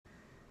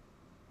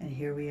And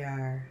here we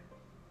are.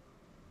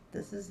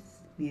 This is,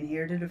 we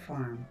inherited a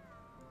farm.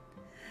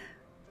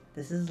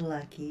 This is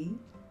Lucky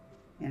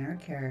and our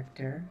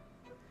character.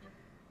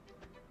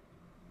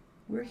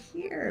 We're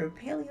here,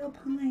 Paleo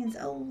Pines.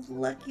 Oh,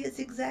 Lucky, it's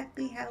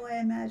exactly how I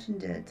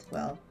imagined it.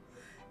 Well,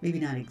 maybe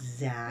not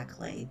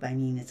exactly, but I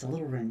mean, it's a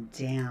little run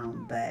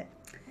down, but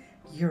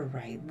you're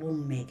right. We'll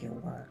make it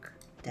work.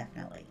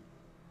 Definitely.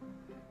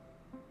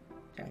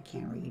 I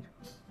can't read.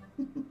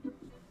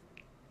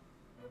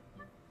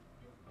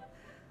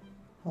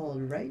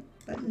 Hold right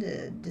button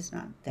to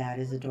dismount. That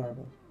is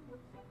adorable.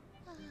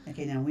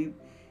 Okay, now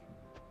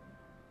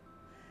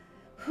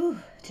whew,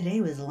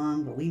 today was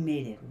long, but we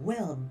made it.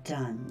 Well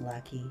done,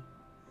 Lucky.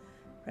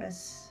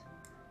 Press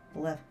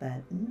the left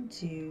button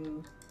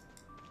to...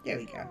 There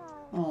we go.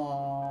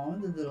 Oh,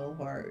 the little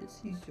hearts.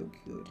 He's so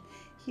cute.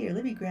 Here,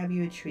 let me grab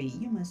you a treat.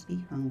 You must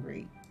be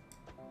hungry.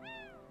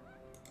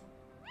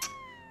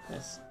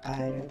 Press I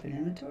to open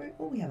inventory.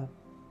 Oh, we have a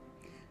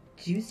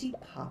juicy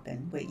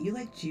poppin'. Wait, you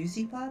like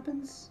juicy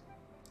poppins?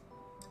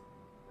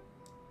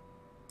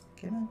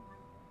 Come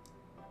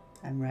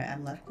on. I'm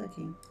left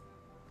clicking.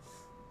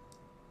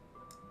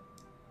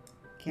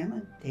 Come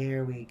on.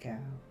 There we go.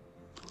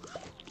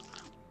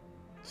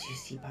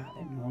 Juicy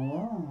poppin'.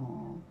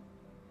 Oh.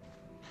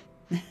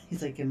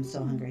 He's like, I'm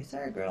so hungry.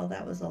 Sorry, girl,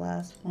 that was the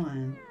last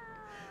one.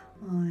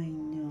 I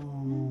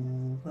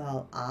know.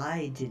 Well,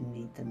 I didn't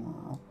eat them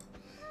all.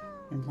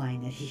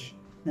 Implying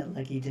that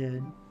Lucky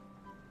did.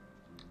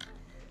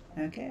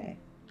 Okay.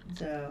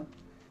 So,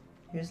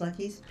 here's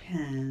Lucky's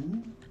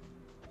pen.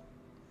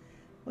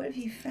 What have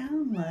you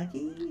found,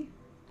 Lucky?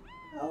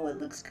 Oh, it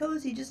looks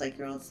cozy, just like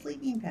your old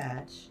sleeping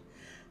patch.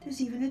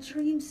 There's even a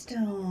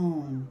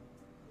dreamstone.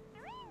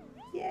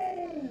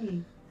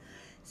 Yay!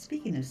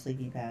 Speaking of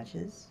sleeping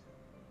patches,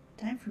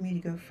 time for me to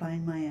go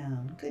find my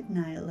own. Good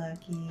night,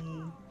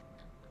 Lucky.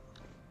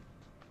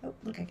 Oh,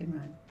 look, I can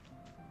run.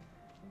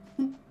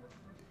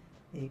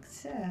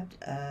 Except,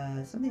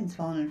 something's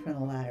fallen in front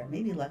of the ladder.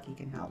 Maybe Lucky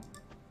can help.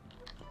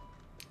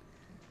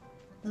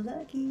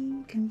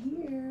 Lucky, come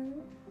here.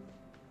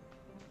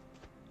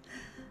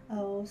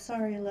 Oh,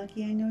 sorry,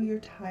 Lucky. I know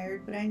you're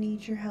tired, but I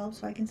need your help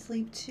so I can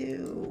sleep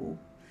too.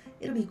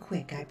 It'll be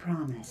quick, I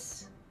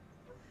promise.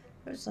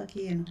 Press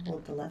Lucky and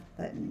hold the left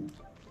button.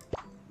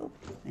 Oh,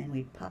 and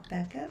we pop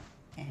back up,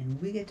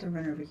 and we get to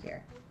run over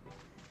here.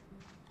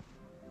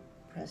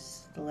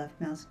 Press the left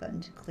mouse button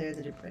to clear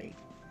the debris.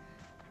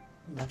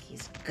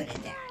 Lucky's good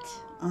at that.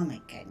 Oh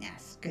my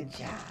goodness, good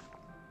job.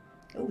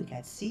 Oh, we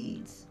got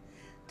seeds.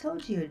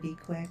 Told you it'd be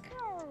quick.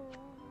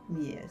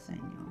 Yes, I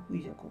know.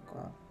 Who's your good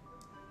girl?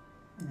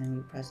 And then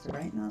we press the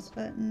right mouse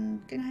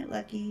button. Good night,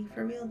 Lucky.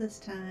 For real this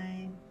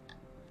time.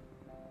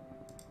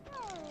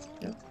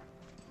 Oh.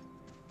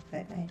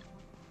 Bye-bye.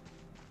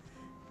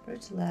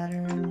 Approach the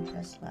ladder and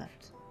press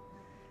left.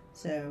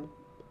 So,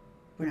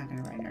 we're not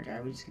going to ride in our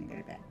jar. We're just going to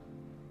go to bed.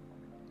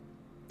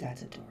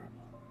 That's adorable.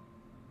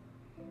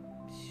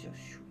 So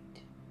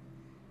sweet.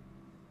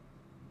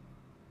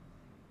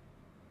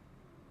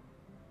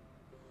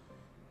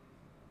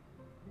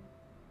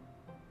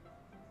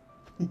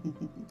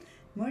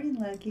 Morning,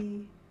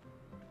 Lucky.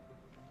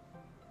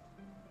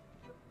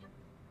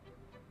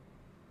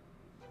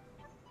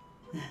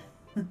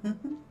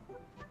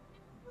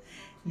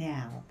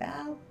 Now,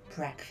 about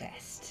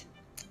breakfast.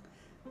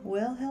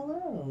 Well,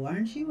 hello.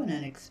 Aren't you an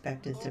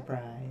unexpected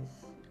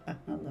surprise? I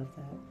love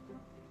that.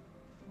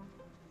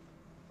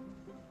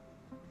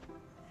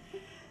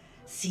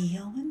 See,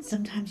 Owen,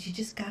 sometimes you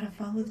just gotta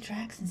follow the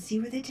tracks and see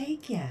where they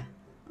take you.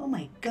 Oh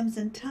my gums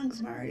and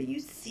tongues, Mara, are you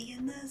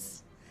seeing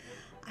this?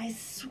 I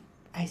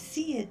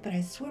see it, but I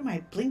swear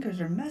my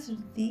blinkers are messing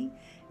with me.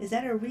 Is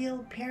that a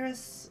real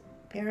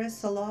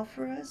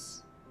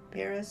Parasaurolophus?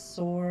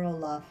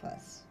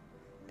 Parasaurolophus,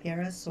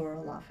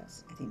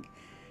 I think.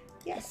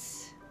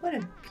 Yes, what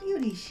a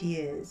beauty she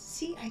is.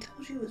 See, I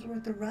told you it was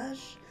worth the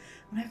rush.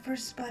 When I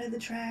first spotted the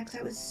tracks,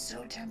 I was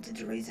so tempted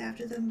to race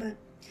after them, but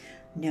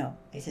no.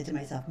 I said to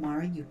myself,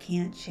 Mara, you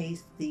can't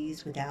chase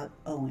these without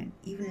Owen,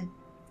 even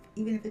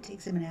if it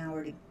takes him an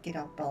hour to get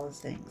off all his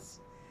things.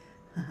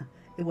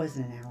 It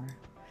wasn't an hour.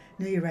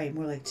 No, you're right,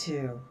 more like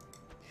 2.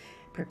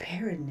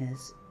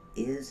 Preparedness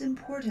is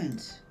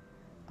important.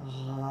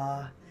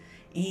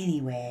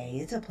 Anyway,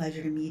 it's a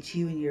pleasure to meet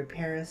you in your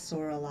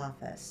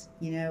Parasaurolophus.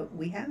 You know,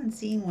 we haven't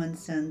seen one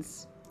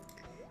since...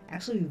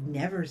 Actually, we've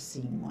never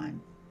seen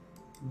one.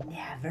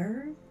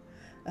 Never?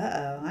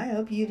 Uh-oh, I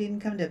hope you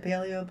didn't come to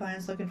Paleo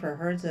Pines looking for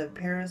herds of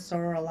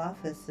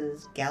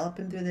Parasaurolophuses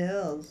galloping through the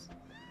hills.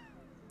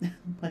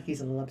 Like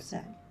he's a little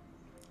upset.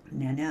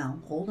 Now,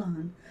 hold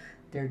on.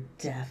 They're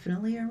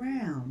definitely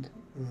around,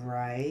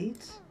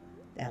 right?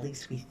 At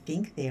least we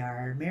think they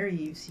are. Mary,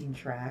 you've seen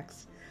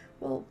tracks.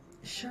 Well,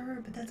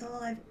 sure, but that's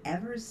all I've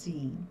ever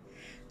seen.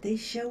 They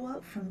show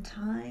up from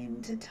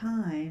time to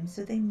time,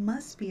 so they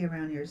must be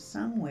around here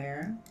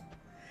somewhere.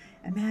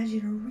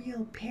 Imagine a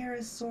real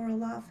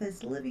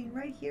Parasaurolophus living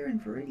right here in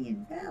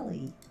Viridian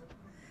Valley.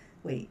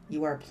 Wait,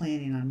 you are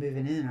planning on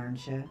moving in,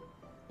 aren't you?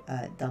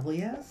 Double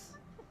yes?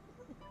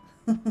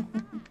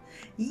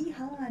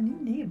 Yeehaw, new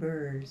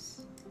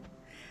neighbors.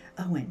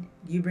 Owen,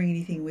 do you bring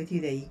anything with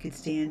you that you could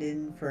stand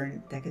in for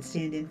an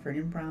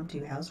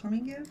impromptu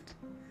housewarming gift?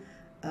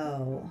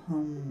 Oh,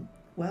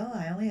 well,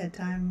 I only had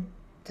time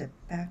to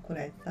pack what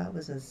I thought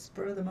was a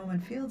spur of the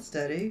moment field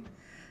study.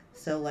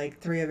 So like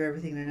 3 of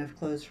everything and enough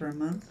clothes for a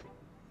month.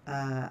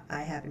 I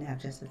happen to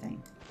have just the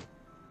thing.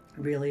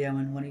 Really,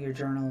 Owen, one of your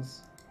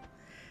journals?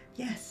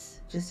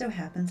 Yes, just so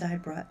happens I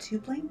brought 2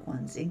 blank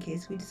ones in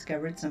case we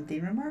discovered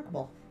something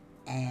remarkable.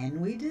 And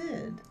we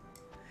did.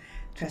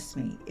 Trust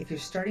me, if you're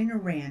starting a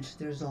ranch,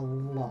 there's a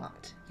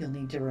lot you'll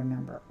need to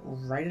remember.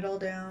 Write it all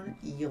down,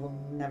 you'll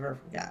never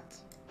forget.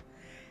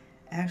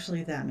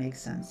 Actually, that makes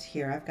sense.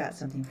 Here, I've got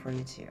something for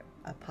you too.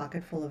 A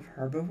pocket full of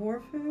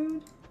herbivore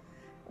food?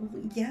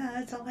 Well, yeah,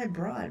 that's all I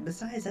brought.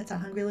 Besides, that's a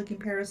hungry-looking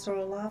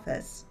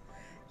Parasaurolophus.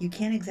 You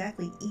can't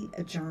exactly eat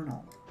a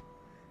journal.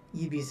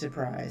 You'd be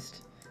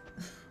surprised.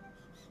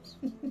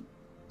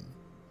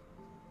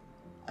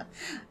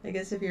 I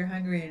guess if you're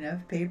hungry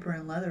enough, paper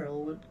and leather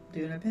will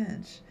do in a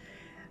pinch.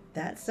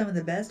 That's some of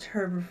the best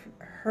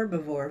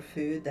herbivore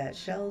food that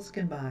shells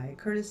can buy,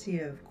 courtesy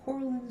of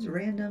Corlin's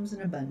Randoms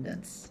in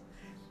Abundance.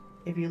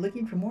 If you're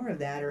looking for more of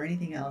that or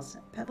anything else,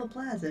 Pebble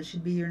Plaza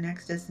should be your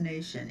next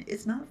destination.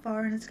 It's not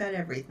far and it's got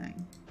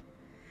everything.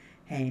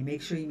 Hey,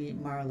 make sure you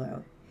meet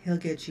Marlowe. He'll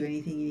get you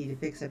anything you need to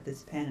fix up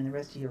this pen and the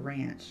rest of your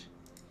ranch.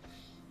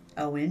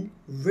 Owen,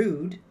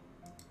 rude.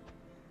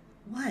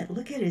 What?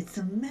 Look at it, it's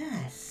a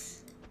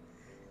mess.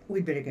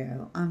 We'd better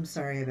go. I'm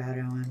sorry about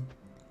Owen.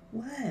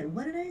 What?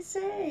 What did I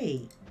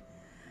say?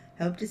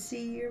 Hope to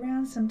see you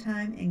around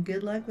sometime and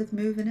good luck with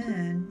moving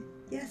in.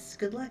 Yes,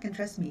 good luck and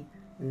trust me,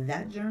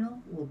 that journal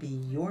will be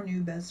your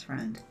new best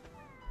friend.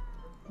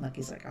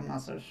 Lucky's like, I'm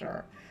not so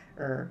sure.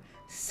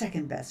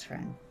 Second best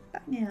friend. Bye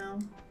now.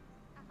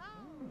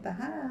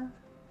 Bye.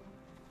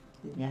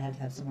 I had to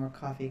have some more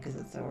coffee because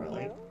it's so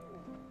early.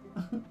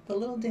 The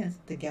little dance,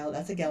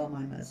 that's a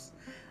Gallimimus.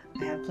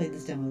 I have played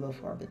this demo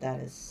before, but that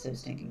is so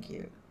stinking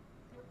cute.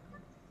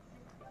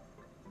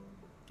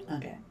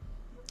 Okay.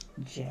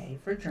 J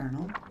for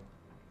journal.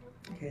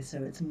 Okay,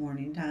 so it's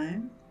morning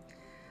time.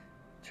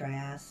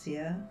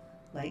 Triasia.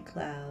 Light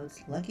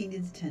clouds, Lucky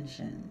needs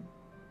attention.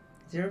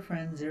 0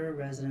 friends, 0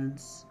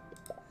 residents.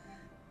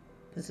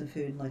 Put some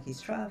food in Lucky's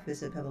trough.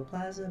 Visit Pebble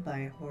Plaza.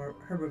 Buy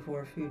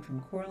herbivore food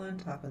from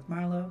Corlin. Talk with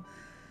Marlowe.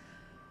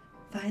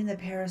 Find the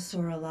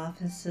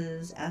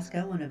Parasaurolophuses. Ask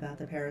Owen about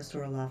the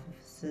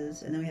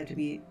Parasaurolophuses. And then we have to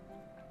meet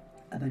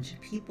a bunch of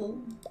people.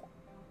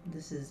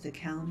 This is the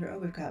calendar. Oh,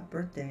 we've got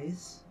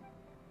birthdays.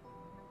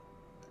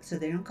 So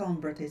they don't call them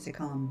birthdays, they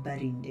call them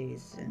budding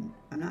days. And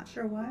I'm not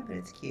sure why, but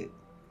it's cute.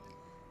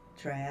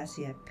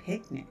 Triasia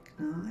picnic.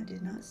 No, I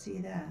did not see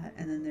that.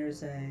 And then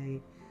there's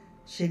a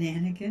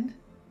shenanigan.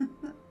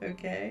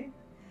 Okay.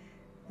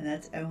 And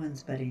that's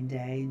Owen's budding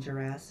day. And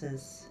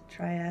Triasia,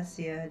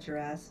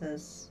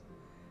 Jurasis.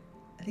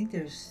 I think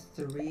there's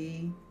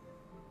 3.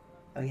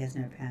 Oh, he has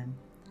no pen.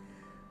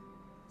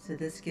 So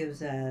this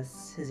gives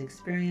us his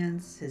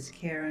experience, his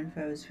care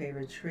info, his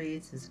favorite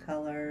treats, his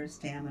color,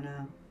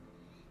 stamina.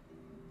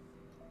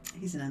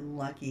 He's an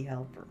unlucky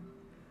helper.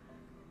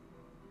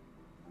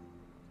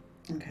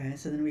 Okay,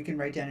 so then we can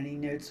write down any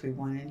notes we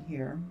want in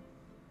here.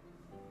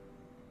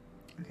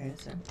 Okay,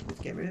 so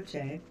let's get rid of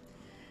J.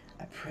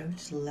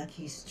 Approach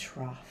Lucky's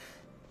trough.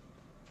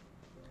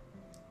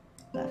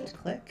 Left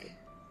click.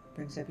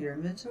 Brings up your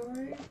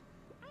inventory.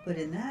 Put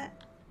in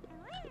that.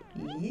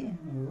 Yeah.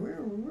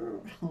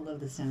 I love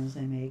the sounds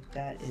they make.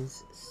 That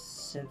is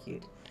so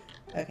cute.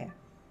 Okay.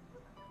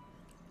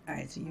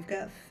 Alright, so you've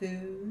got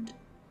food.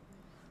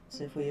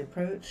 So if we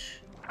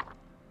approach...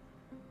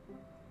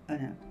 Oh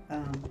no.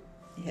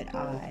 Hit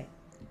I.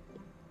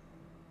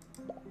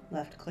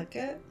 Left click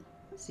it.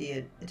 See,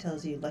 it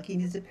tells you Lucky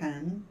needs a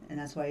pen, and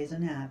that's why he's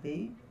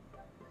unhappy.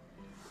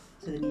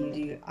 So then you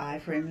do I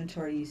for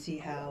inventory. You see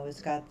how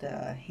it's got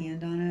the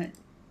hand on it.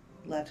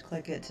 Left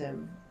click it to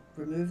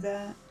remove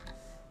that.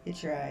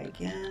 Hit your I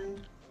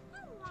again.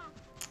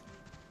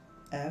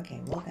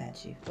 Okay, we'll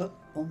patch you. Oh,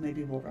 well,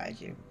 maybe we'll ride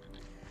you.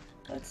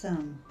 Let's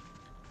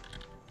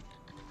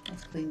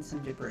clean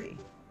some debris.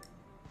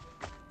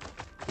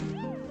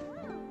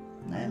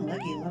 And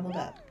Lucky leveled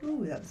up.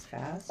 Ooh, that was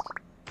fast.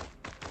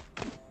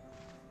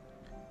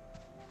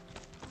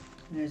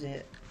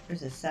 And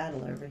there's a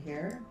saddle over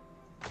here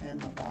and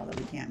the wall that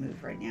we can't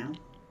move right now.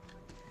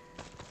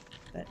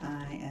 But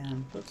I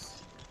am,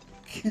 whoops,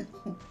 a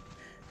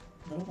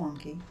little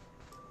wonky.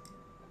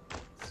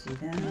 Let's do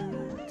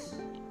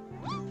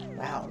that.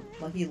 Wow,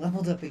 Lucky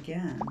leveled up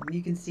again.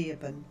 You can see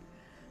up on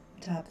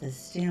top the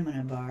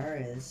stamina bar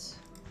is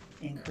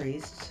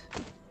increased.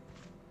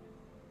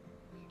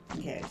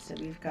 Okay, so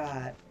we've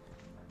got,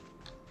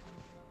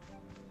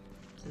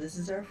 so this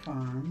is our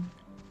farm.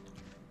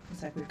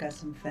 Looks like we've got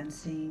some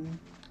fencing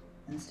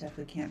and stuff.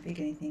 We can't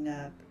pick anything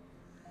up.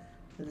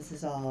 So this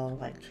is all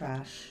like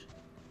trash.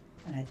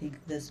 And I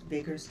think this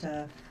bigger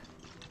stuff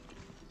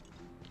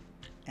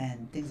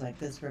and things like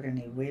this, we're gonna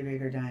need way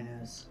bigger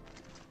dinos.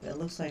 But it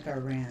looks like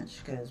our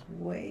ranch goes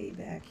way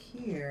back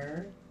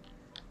here.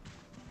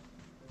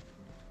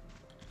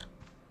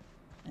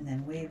 And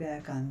then way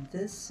back on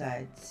this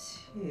side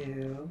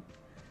too,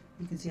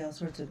 you can see all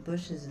sorts of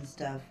bushes and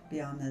stuff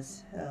beyond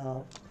this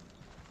hill.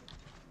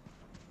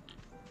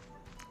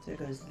 So it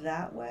goes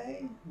that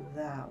way,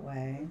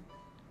 and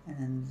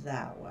then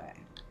that way.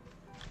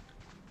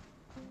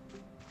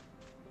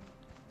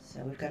 So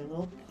we've got a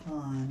little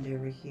pond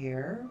over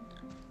here.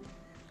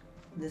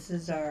 This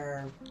is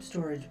our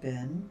storage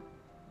bin.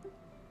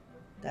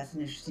 That's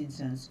an interesting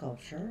stone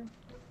sculpture.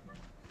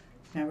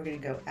 So now we're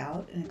going to go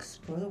out and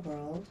explore the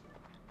world.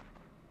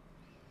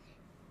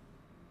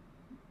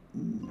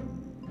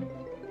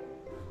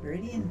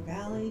 Viridian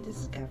Valley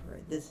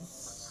Discovery. This is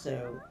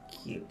so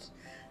cute.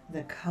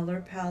 The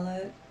color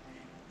palette,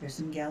 there's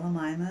some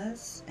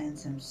Gallimimus and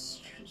some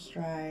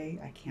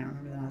I can't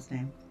remember the last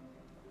name.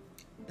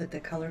 But the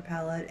color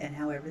palette and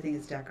how everything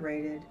is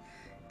decorated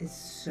is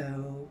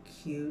so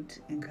cute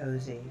and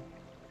cozy.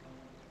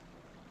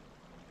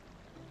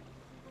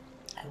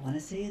 I want to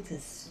say it's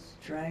a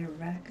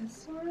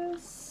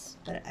Styracosaurus,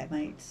 but I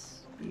might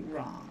be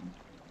wrong.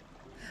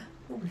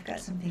 Oh, we've got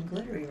something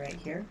glittery right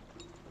here.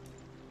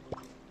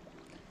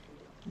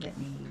 Let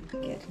me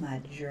get my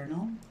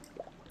journal.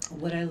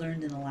 What I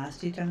learned in the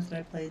last few times that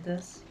I played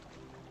this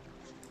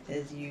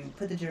is you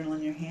put the journal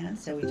in your hand.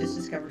 So we just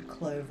discovered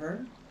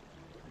clover.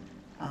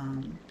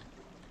 Let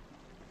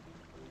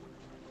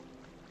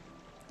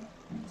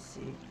me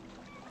see.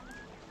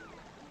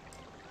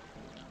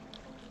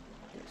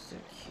 They're so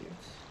cute.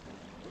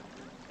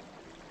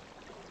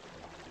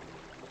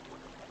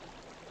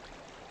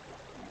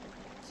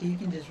 So you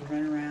can just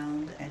run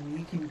around and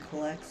you can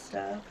collect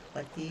stuff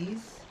like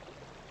these.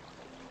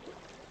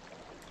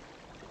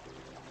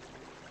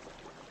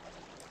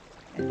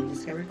 And we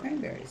discovered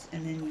cranberries.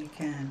 And then you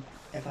can,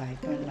 if I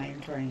go into my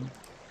inventory and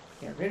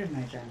get rid of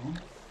my journal,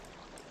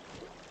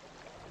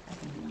 I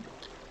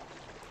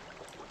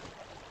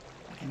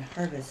can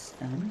harvest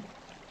them.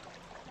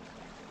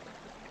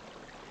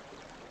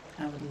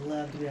 I would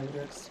love to be able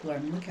to explore. I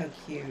mean, look how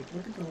cute.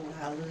 Look at the little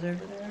houses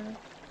over there.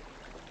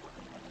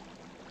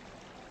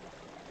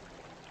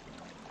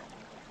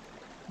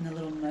 And the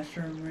little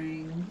mushroom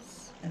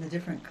rings and the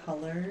different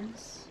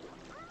colors.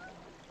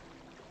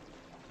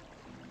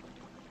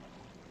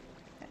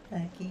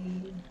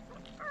 Becky.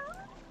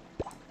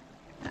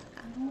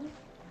 Oh,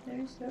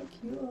 they're so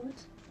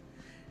cute.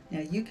 Now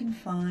you can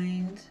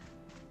find,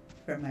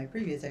 from my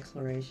previous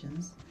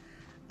explorations,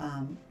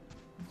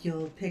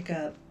 you'll pick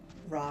up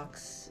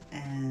rocks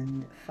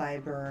and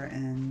fiber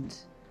and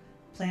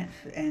plant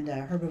and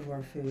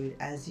herbivore food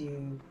as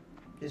you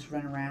just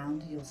run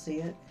around. You'll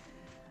see it.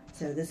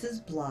 So this is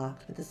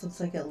blocked, but this looks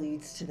like it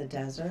leads to the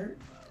desert.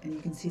 And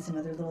you can see some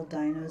other little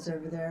dinos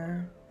over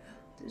there.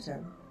 There's a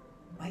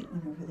white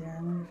one over there.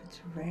 I wonder if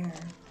it's rare.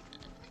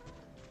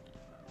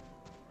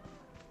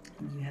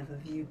 And you have a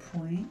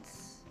viewpoint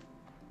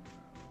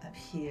up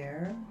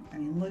here. I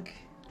mean, look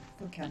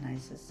how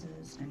nice this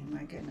is. I mean,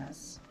 my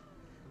goodness.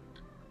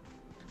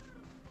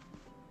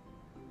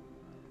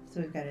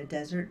 So we've got a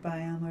desert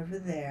biome over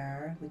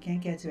there. We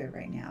can't get to it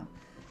right now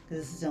because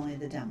this is only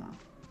the demo.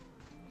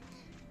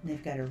 And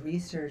they've got a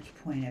research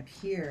point up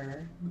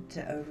here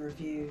to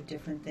overview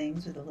different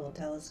things with a little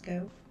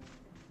telescope.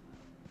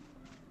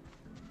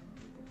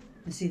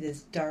 You see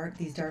these dark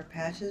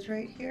patches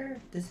right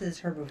here? This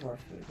is herbivore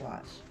food,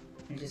 watch.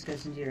 It just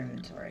goes into your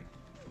inventory.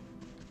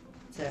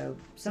 So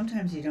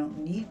sometimes you don't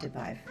need to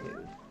buy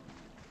food.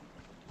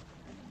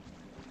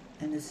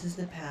 And this is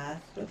the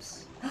path,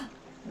 whoops.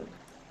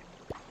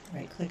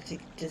 Right click to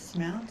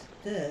dismount.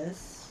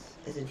 This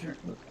is a,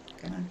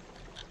 come on.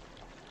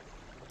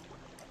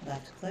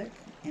 Left click,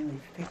 and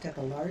we've picked up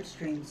a large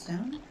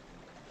streamstone.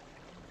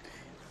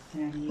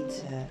 And I need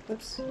to,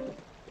 whoops.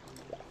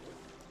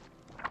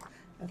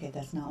 Okay,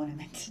 that's not what I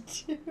meant to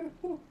do.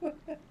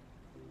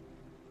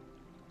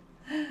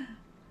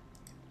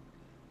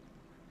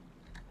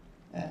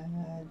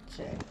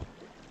 J.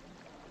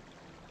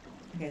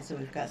 Okay, so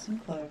we've got some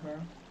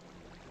clover.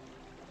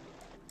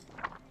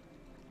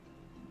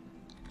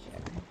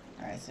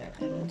 Alright, so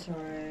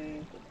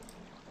inventory.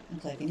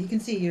 And you can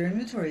see your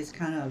inventory is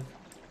kind of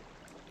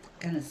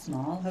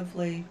small.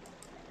 Hopefully,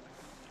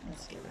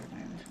 let's get rid of my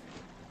inventory.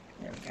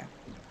 There we go.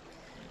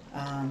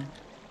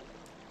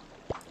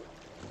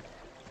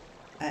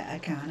 I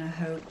kind of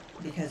hope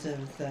because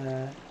of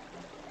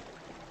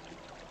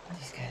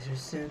these guys are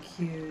so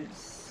cute.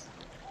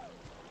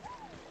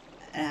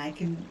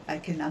 And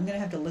I'm gonna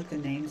have to look the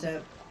names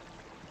up,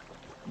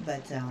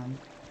 but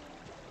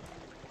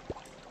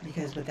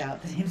because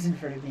without the names in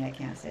front of me, I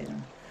can't say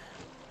them.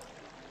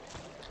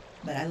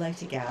 But I like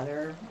to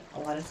gather a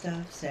lot of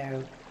stuff,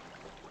 so.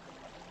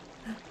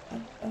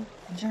 Oh,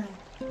 a journal.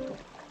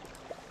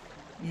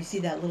 You see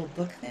that little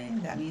book thing?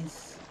 That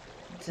means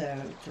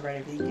to write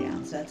everything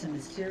down. So that's a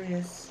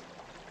mysterious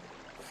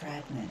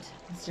fragment,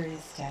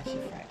 mysterious statue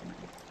fragment.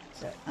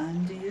 So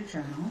undo your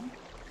journal.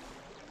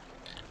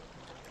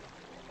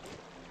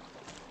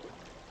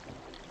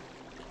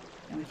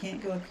 And we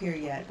can't go up here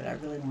yet, but I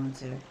really want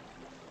to.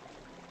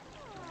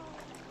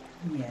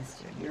 Yes,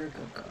 dear, you're a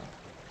good girl.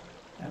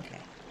 Okay.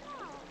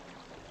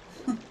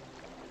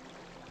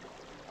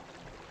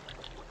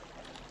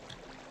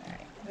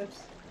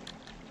 Oops.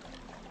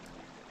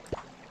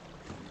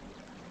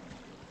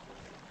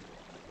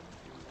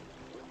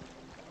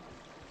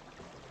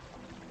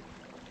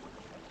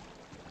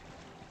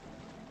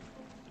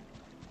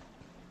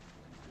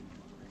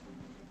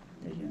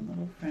 They're doing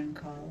little friend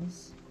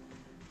calls.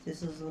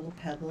 This is a little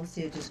pebble.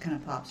 See, it just kind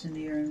of pops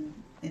into your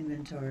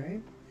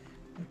inventory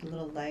with a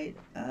little light.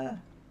 And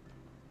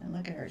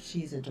look at her.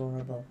 She's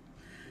adorable.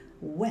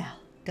 Well,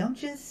 don't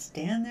just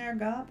stand there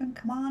gawping.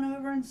 Come on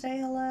over and say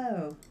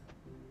hello.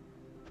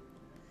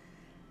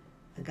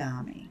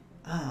 Agami.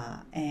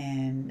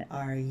 And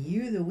are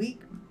you the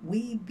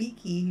wee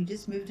beaky who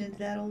just moved into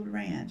that old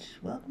ranch?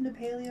 Welcome to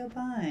Paleo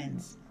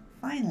Pines.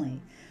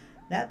 Finally,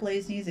 that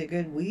place needs a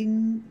good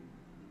weeding,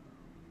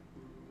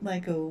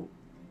 like a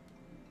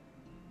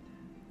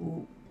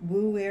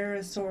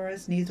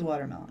Wooerosaurus needs a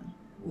watermelon.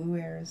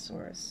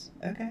 Wooerosaurus.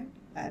 Okay,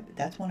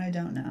 that's one I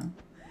don't know.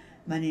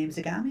 My name's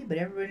Agami, but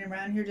everybody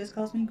around here just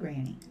calls me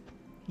Granny.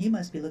 You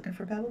must be looking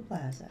for Pebble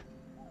Plaza.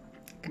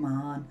 Come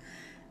on,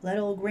 let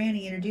old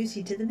Granny introduce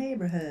you to the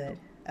neighborhood.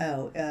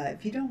 Oh,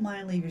 if you don't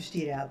mind, leave your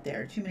steed out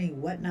there. Too many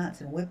whatnots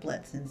and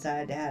whiplets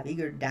inside to have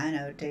eager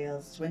dino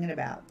tails swinging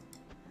about.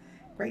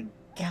 Great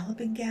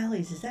galloping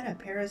galleys. Is that a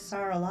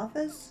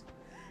Parasaurolophus?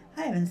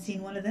 I haven't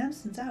seen one of them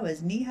since I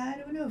was knee-high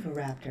to an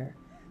oviraptor.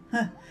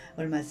 Huh,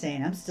 what am I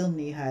saying? I'm still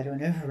knee-high to an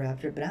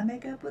oviraptor, but I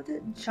make up with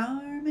it in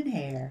charm and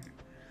hair.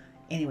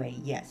 Anyway,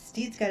 yes,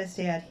 Steed's got to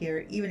stay out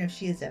here, even if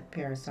she is a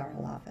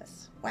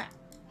Parasaurolophus. Wow.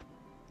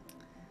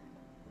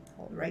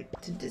 Hold right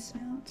to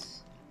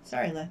dismount.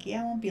 Sorry, Lucky,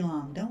 I won't be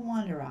long. Don't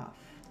wander off.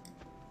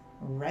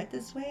 Right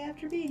this way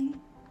after me.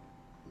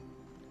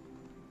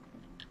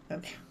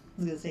 Okay, I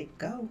was going to say,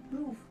 go,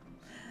 move.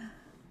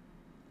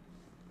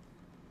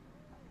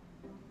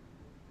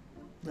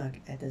 Look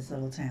at this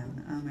little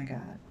town. Oh my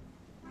god.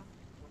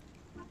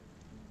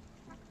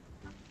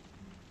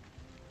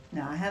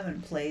 Now, I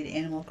haven't played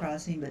Animal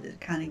Crossing, but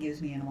it kind of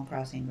gives me Animal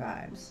Crossing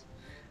vibes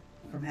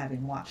from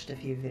having watched a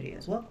few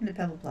videos. Welcome to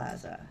Pebble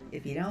Plaza.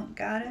 If you don't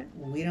got it,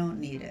 we don't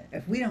need it.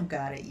 If we don't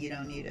got it, you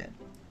don't need it.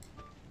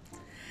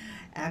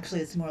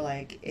 Actually, it's more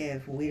like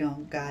if we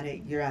don't got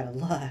it, you're out of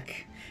luck.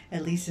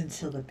 At least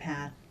until the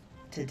path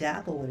to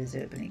Dapplewood is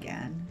open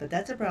again. But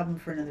that's a problem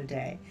for another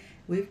day.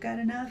 We've got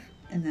enough,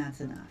 and that's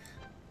enough.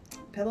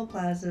 Pebble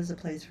Plaza is a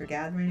place for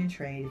gathering and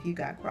trade. If you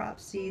got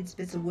crops, seeds,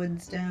 bits of wood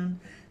and stone,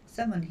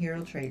 someone here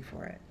will trade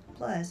for it.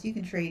 Plus, you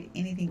can trade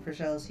anything for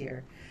shells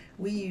here.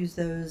 We use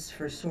those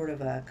for sort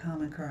of a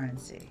common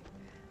currency.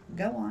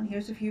 Go on,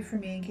 here's a few for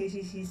me in case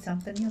you see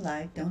something you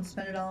like. Don't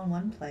spend it all in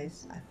one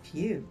place. A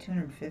few,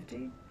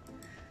 250?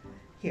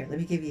 Here, let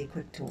me give you a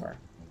quick tour.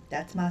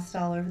 That's my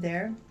stall over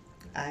there.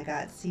 I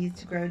got seeds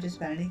to grow just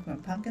about anything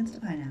from pumpkins to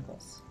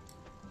pineapples.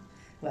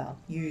 Well,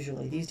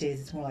 usually. These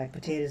days it's more like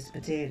potatoes to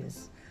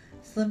potatoes.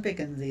 Slim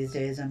pickings these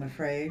days, I'm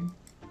afraid.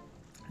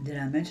 Did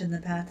I mention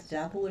the path to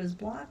Dapplewood is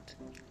blocked?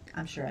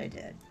 I'm sure I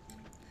did.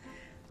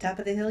 Top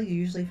of the hill you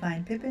usually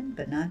find Pippin,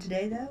 but not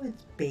today though,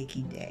 it's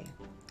baking day.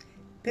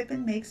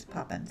 Pippin makes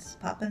poppins.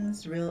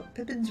 Pippin's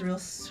real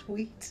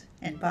sweet,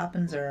 and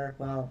poppins are,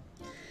 well,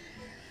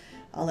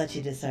 I'll let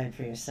you decide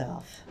for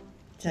yourself.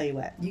 Tell you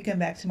what, you come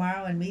back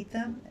tomorrow and meet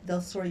them, they'll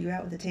sort you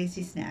out with a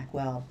tasty snack.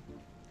 Well,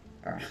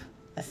 or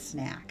a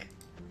snack.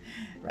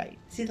 Right.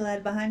 See the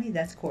lad behind me?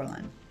 That's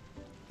Corlin.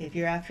 If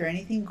you're after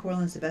anything,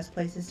 Corlin's the best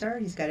place to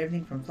start. He's got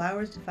everything from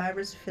flowers to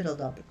fibers,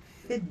 fib-dibbers.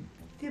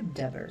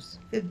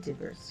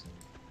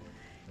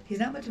 He's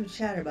not much of a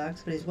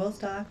chatterbox, but he's well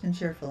stocked and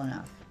cheerful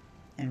enough.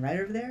 And right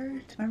over there,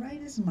 to my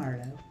right, is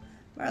Marlo.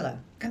 Marlo,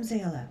 come say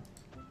hello.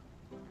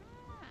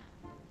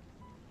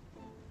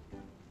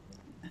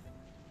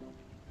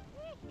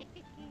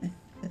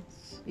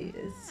 She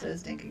is so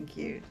stinking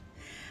cute.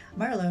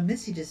 Marlo and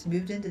Missy just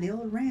moved into the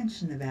old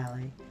ranch in the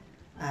valley.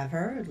 I've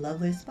heard,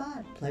 lovely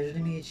spot. Pleasure to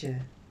meet you.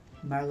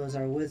 Marlo's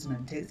our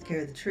woodsman, takes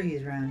care of the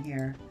trees around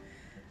here.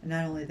 And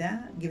not only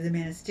that, give the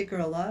man a stick or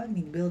a log and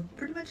he can build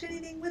pretty much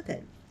anything with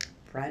it.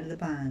 Pride of the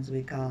Pines,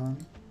 we call him.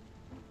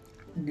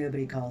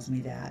 Nobody calls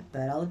me that,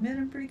 but I'll admit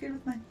I'm pretty good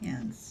with my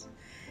hands.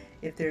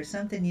 If there's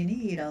something you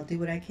need, I'll do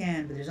what I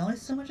can, but there's only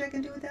so much I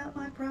can do without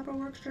my proper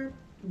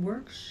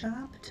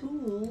workshop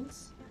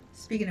tools.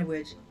 Speaking of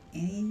which,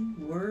 any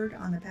word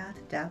on the path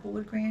to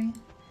Dapplewood, Granny?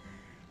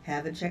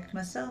 Haven't checked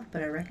myself,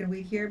 but I reckon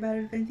we'd hear about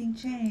it if anything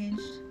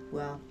changed.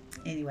 Well,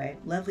 anyway,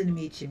 lovely to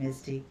meet you,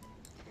 Misty.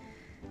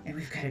 And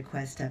we've got a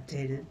quest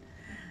updated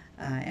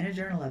and a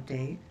journal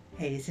update.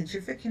 Hey, since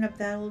you're fixing up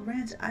that old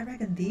ranch, I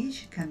reckon these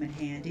should come in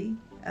handy.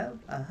 Oh,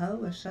 a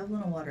hoe, a shovel,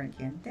 and a watering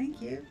can.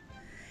 Thank you.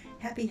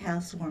 Happy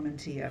housewarming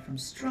to you. From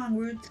strong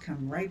roots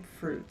come ripe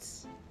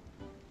fruits.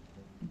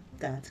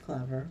 That's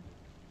clever.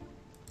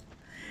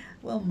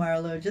 Well,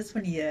 Marlo, just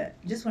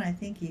when I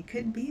think you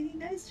couldn't be any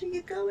nicer,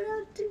 you go and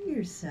outdo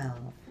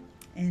yourself.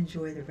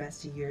 Enjoy the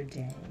rest of your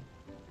day.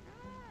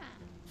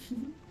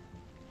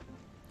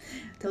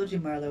 Told you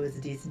Marlo was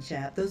a decent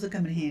chap. Those will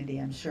come in handy,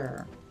 I'm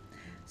sure.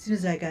 As soon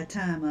as I got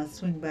time, I'll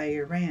swing by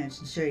your ranch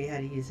and show you how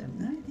to use them.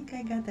 I think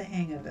I got the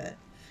hang of it.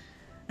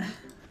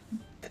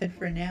 But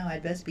for now,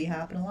 I'd best be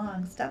hopping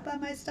along. Stop by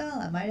my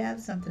stall. I might have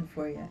something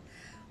for you.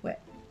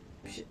 What?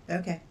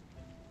 Okay.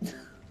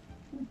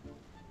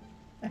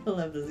 I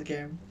love this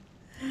game.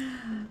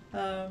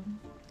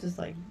 Just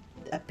like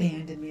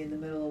abandoned me in the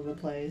middle of the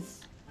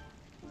place.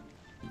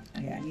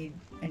 Yeah,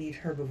 I need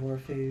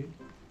herbivore food.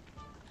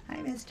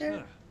 Hi,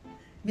 mister.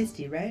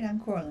 Misty, right?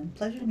 I'm Corlin.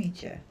 Pleasure to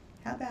meet you.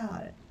 How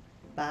about it?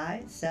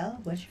 Buy, sell,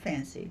 what's your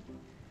fancy?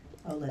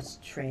 Oh, let's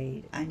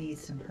trade. I need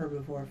some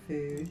herbivore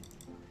food.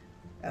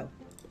 Oh,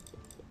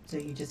 so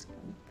you just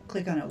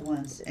click on it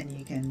once and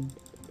you can...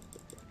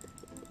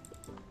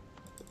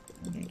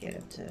 I'm gonna get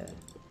up to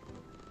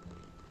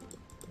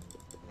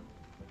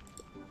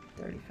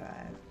 35.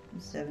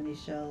 70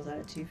 shells out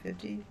of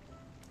 250.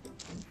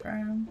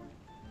 Confirm.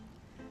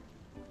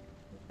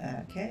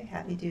 Okay,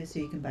 happy to. So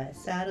you can buy a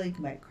saddle, you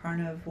can buy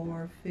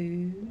carnivore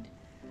food,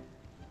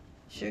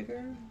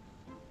 sugar,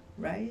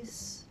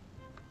 rice,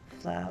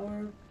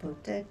 flour,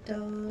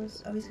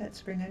 potatoes. Oh, he's got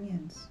spring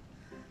onions.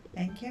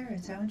 And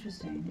carrots, how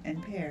interesting.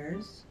 And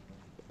pears.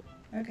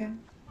 Okay.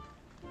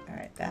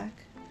 Alright,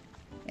 back.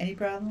 Any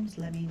problems?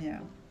 Let me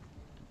know.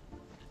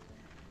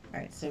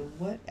 Alright, so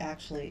what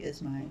actually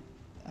is my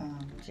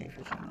J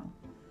for channel?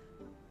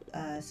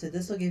 So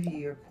this will give you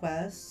your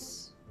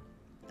quests.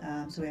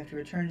 So we have to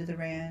return to the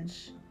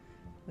ranch.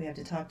 We have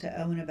to talk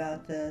to Owen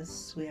about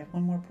this. We have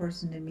one more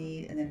person to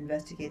meet and then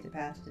investigate the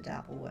path to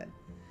Dapplewood.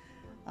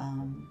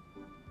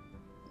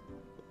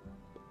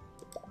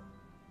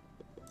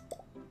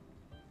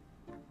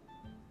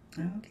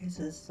 Okay,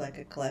 so this is like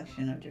a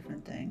collection of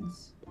different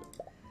things.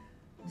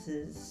 This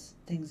is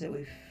things that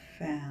we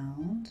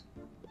found.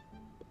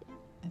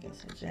 Okay,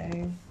 so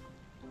J.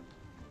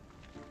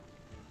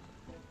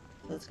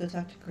 So let's go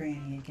talk to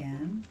Granny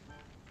again.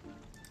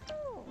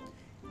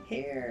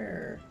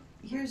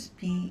 Here's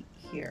me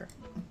here.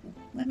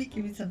 Let me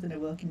give you something to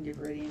welcome you to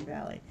Viridian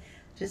Valley.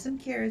 Just some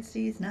carrot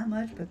seeds, not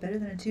much, but better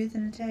than a tooth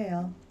and a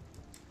tail.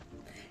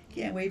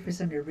 Can't wait for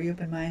some to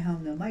reopen my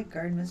home, though my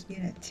garden must be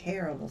in a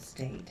terrible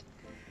state.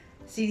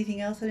 See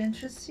anything else that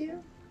interests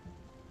you?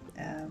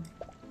 I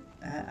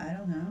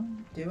don't know.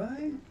 Do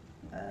I?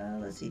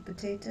 Let's see,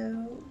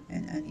 potato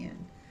and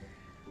onion.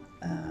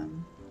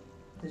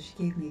 So she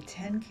gave me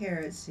 10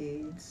 carrot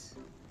seeds.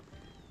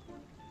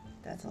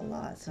 That's a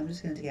lot, so I'm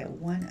just going to get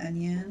 1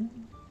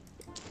 onion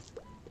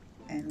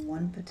and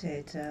 1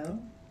 potato.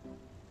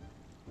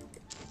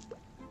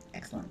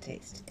 Excellent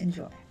taste.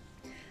 Enjoy.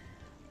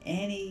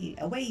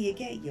 Away you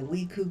get, you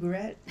wee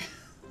cougarette.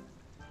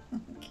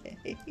 Okay.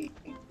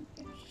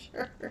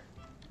 Sure.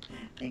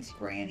 Thanks,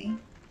 Granny.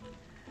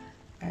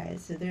 Alright,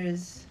 so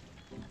there's...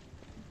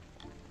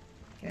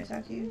 Can I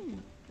talk to you?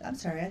 I'm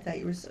sorry, I thought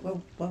you were...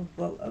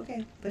 Whoa.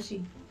 Okay,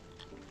 bushy.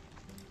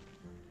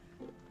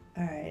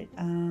 Alright,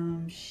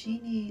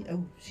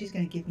 she's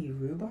gonna give me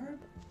rhubarb?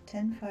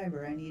 10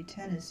 fiber. I need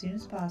 10 as soon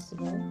as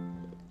possible.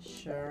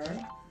 Sure.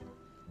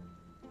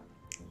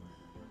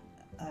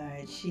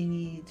 Alright,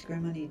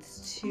 Grandma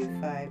needs 2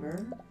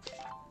 fiber.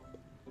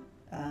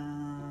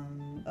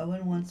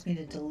 Owen wants me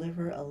to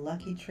deliver a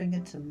lucky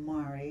trinket to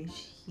Mari.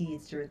 He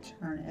needs to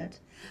return it.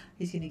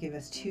 He's gonna give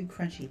us 2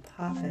 crunchy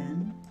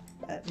poppin'.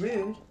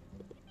 Rude.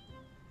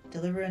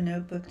 Deliver a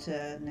notebook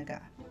to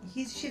Naga.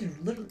 She's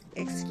little,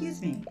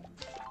 excuse me.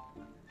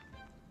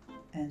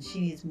 And she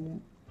needs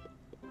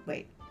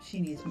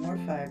more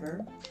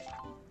fiber.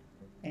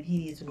 And he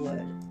needs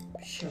wood.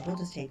 Sure, we'll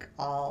just take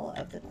all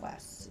of the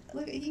quests.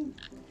 Look, he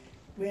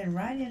ran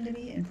right into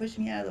me and pushed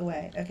me out of the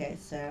way. Okay,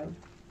 so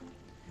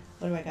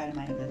what do I got in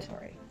my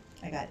inventory?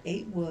 I got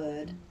 8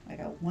 wood. I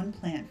got 1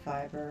 plant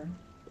fiber.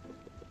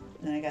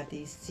 And then I got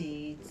these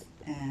seeds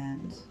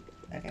and...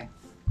 Okay.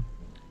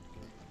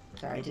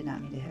 Sorry, I did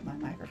not mean to hit my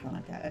microphone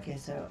like that. Okay,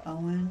 so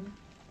Owen...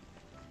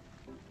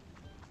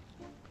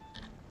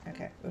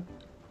 Okay.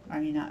 I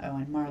mean, not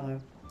Owen, Marlo.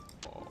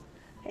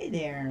 Hey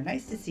there,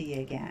 nice to see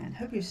you again.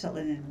 Hope you're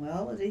settling in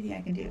well. Is there anything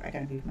I can do? I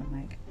gotta move my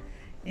mic.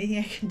 Anything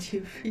I can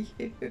do for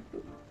you?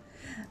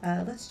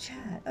 Let's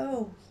chat.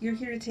 Oh, you're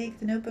here to take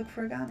the notebook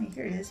for Agami.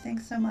 Here it is.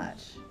 Thanks so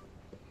much.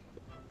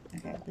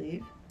 Okay,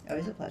 leave.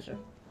 Always a pleasure.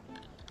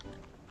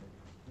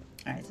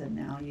 Alright, so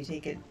now you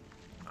take it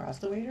across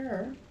the way to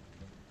her.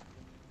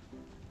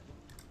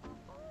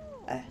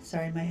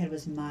 Sorry, my head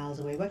was miles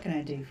away. What can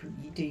I do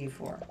you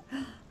for?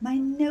 My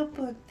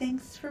notebook.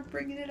 Thanks for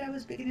bringing it. I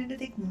was beginning to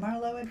think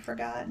Marlo had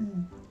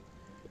forgotten.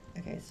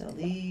 Okay, so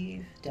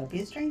leave. Don't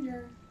be a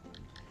stranger.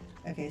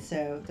 Okay,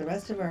 so the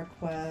rest of our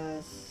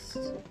quest...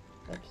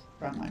 Oops,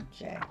 wrong one.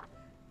 J.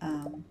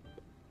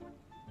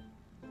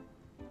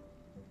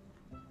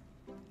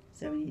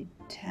 So we need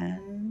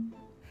 10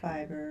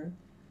 fiber.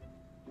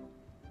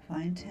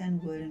 Find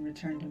 10 wood and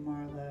return to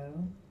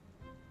Marlo.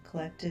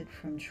 Collect it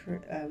from...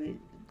 we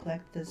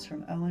collect this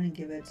from Owen and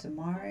give it to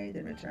Mari,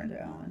 then return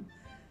to Owen.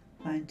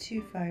 Find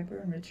 2 fiber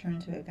and return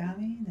to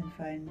Agami, then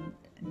find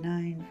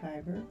 9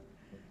 fiber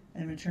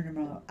and return to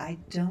Marlo. I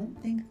don't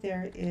think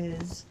there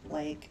is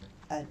like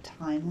a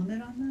time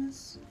limit on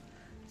this,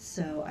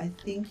 so I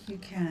think you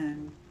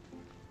can,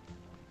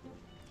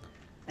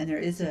 and there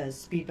is a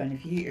speed button.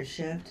 If you hit your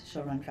shift,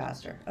 she'll run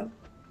faster. Oh,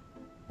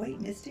 Wait,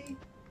 Misty.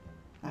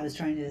 I was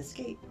trying to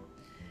escape.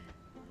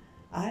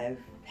 I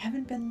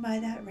haven't been by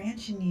that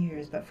ranch in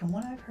years, but from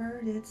what I've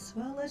heard, it's,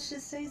 well, let's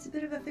just say it's a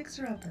bit of a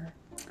fixer-upper.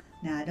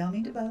 Now, I don't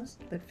mean to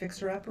boast, but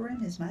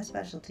fixer-uppering is my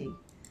specialty.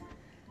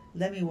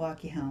 Let me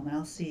walk you home, and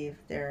I'll see if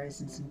there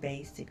isn't some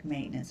basic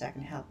maintenance I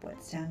can help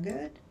with. Sound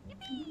good?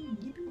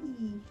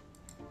 Yippee.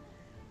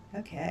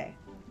 Okay,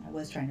 I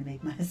was trying to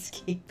make my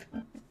escape.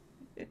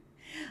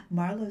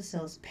 Marlo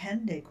sells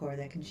pen decor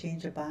that can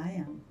change a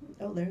biome.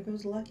 Oh, there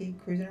goes Lucky,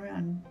 cruising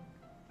around.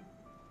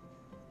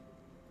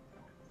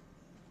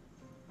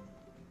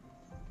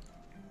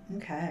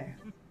 Okay.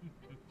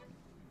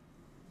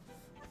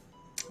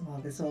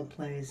 Well, this old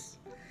place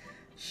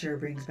sure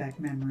brings back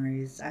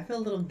memories. I feel a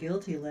little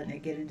guilty letting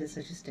it get into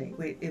such a state.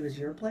 Wait, it was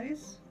your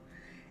place?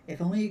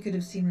 If only you could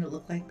have seen what it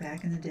looked like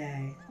back in the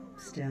day.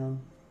 Still,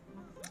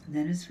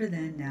 then is for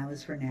then, now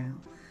is for now.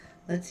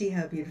 Let's see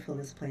how beautiful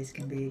this place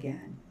can be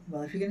again.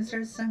 Well, if you're going to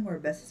start somewhere,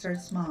 best to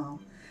start small.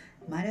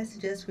 Might I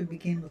suggest we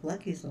begin with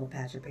Lucky's little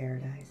patch of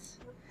paradise?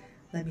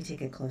 Let me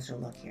take a closer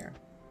look here.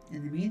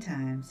 In the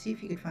meantime, see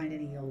if you could find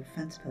any old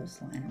fence posts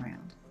lying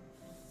around.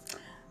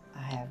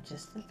 I have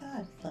just the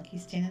thought.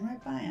 Lucky's standing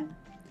right by him.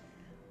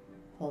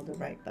 Hold the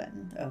right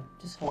button. Oh,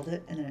 just hold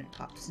it and then it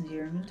pops into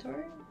your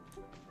inventory.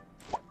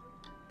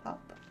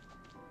 Pop.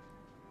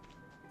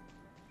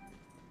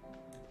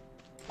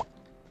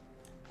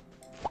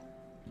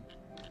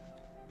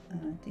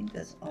 I think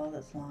that's all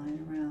that's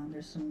lying around.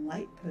 There's some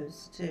light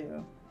posts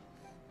too.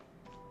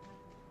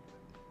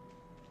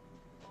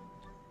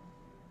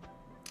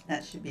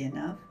 That should be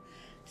enough.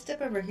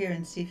 Step over here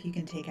and see if you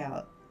can take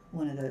out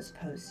one of those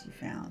posts you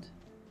found.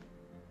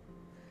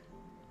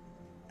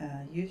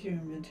 Use your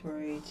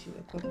inventory to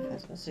equip a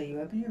fence post. So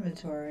you open your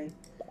inventory,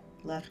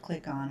 left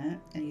click on it,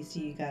 and you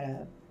see you got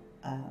a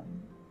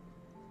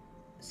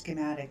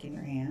schematic in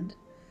your hand.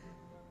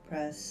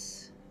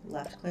 Press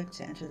left click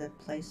to enter the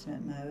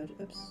placement mode.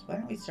 Oops, why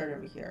don't we start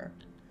over here?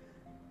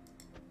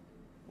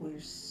 We're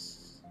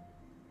stuck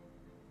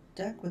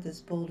with this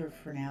boulder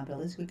for now, but at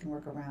least we can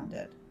work around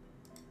it.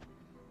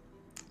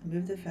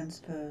 Move the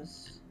fence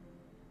post.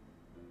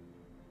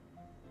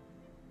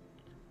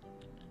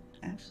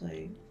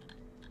 Actually,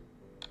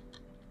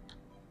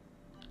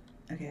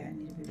 okay, I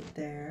need to move it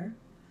there.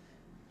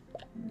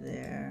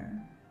 There.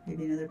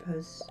 Maybe another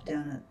post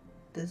down at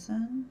this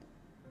end.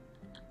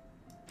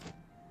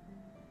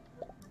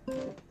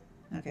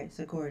 Okay,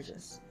 so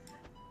gorgeous.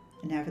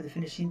 And now for the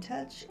finishing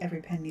touch,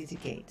 every pen needs a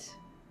gate.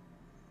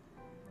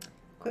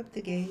 Equip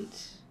the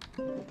gate.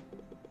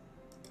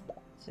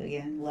 So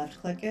again,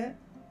 left click it.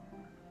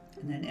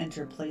 And then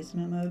enter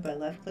placement mode by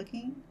left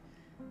clicking.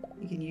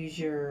 You can use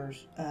your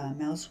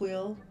mouse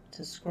wheel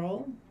to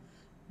scroll.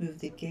 Move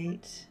the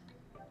gate.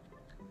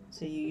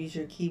 So you use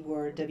your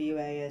keyboard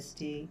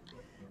WASD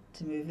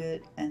to move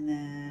it, and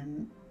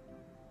then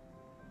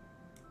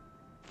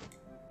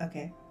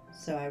okay.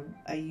 So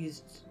I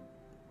used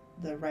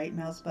the right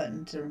mouse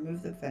button to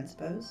remove the fence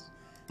post,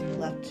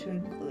 left to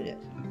include it.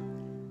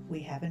 We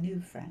have a new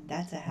friend.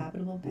 That's a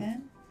habitable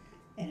pen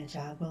and a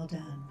job well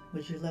done.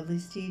 Would your lovely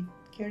steed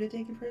care to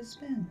take it for a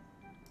spin?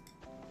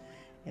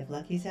 If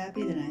Lucky's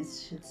happy, then I'd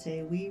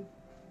say we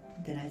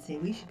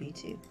should be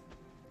too.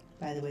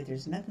 By the way,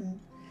 there's nothing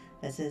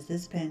that says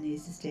this pen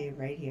needs to stay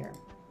right here.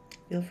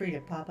 Feel free to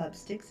pop up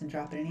sticks and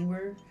drop it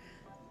anywhere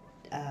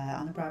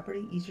on the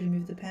property. Easier to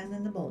move the pen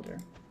than the boulder.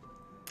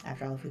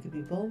 After all, if we could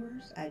be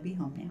boulders, I'd be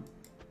home now.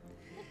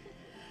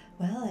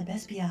 Well, I'd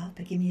best be off,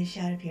 but give me a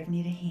shout if you ever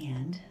need a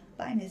hand.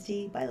 Bye,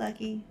 Misty. Bye,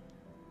 Lucky.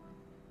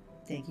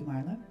 Thank you,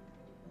 Marlo.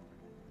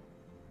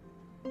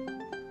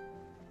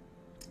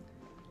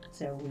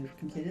 So we've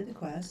completed the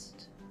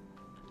quest.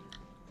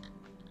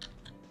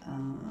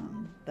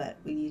 But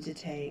we need to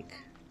take...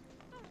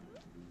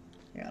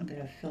 Here, I'm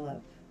going to fill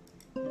up...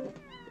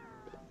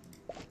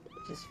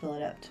 Just fill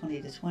it up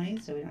 20 to 20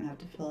 so we don't have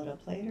to fill it up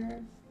later.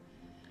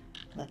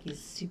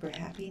 Lucky's super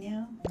happy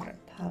now. We're going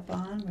to pop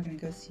on. We're going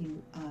to go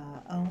see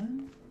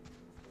Owen.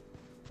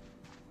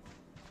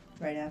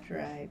 Right after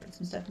I put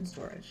some stuff in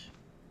storage.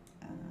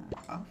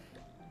 Off.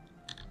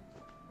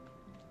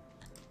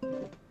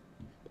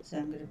 So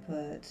I'm going to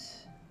put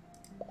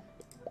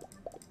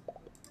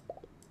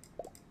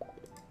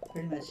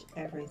pretty much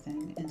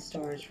everything in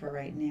storage for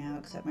right now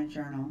except my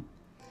journal.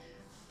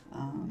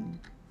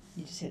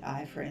 You just hit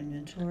I for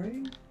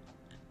inventory.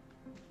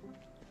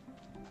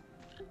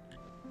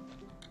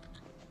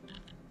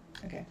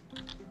 Okay.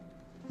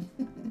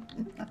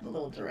 I'm a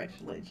little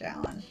directionally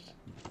challenged.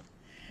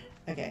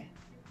 Okay.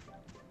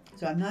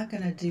 So I'm not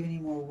going to do any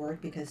more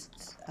work because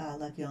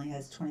Lucky only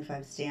has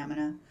 25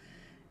 stamina,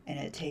 and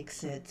it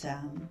takes it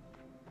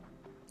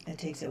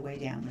way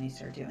down when you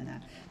start doing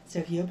that. So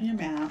if you open your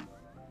map,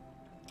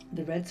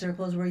 the red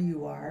circle is where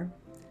you are.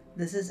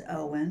 This is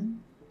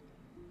Owen.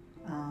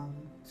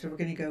 So we're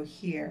going to go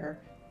here.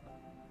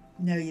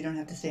 No, you don't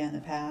have to stay on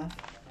the path.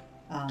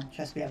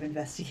 Trust me, I've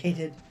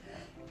investigated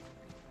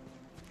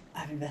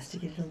a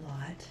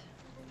lot.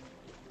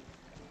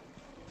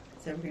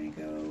 So we're going to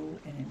go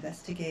and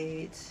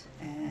investigate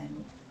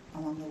and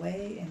along the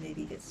way and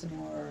maybe get some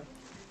more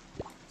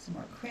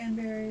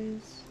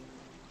cranberries.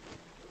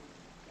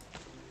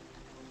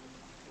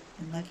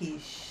 And Lucky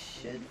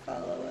should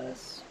follow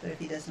us, but if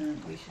he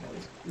doesn't, we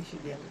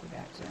should be able to go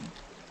back to him.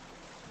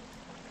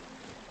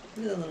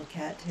 Look at the little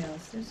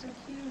cattails, they're so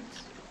cute.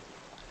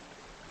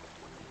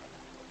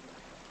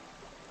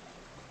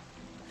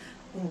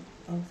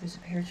 Oh, there's a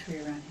pear tree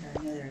around here.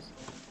 I know there's.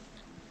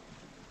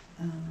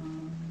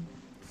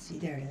 Let's see,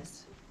 there it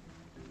is.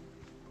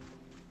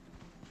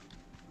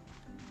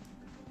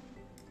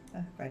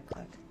 Right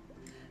click.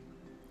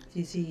 So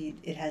you see,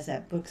 it has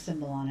that book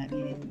symbol on it,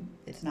 meaning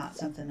it's not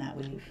something that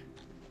we've.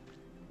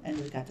 And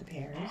we've got the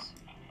pears.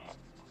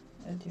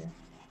 Oh dear.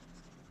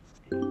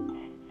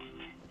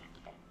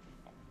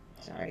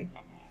 Sorry.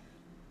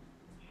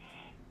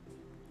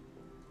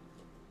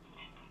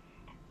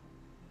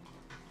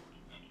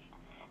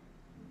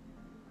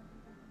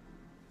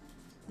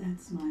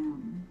 That's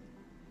my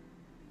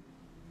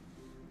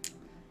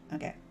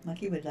Okay,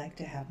 Lucky would like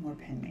to have more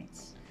pen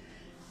mates.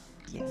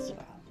 Yes,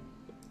 well.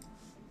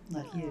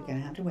 Lucky, you're gonna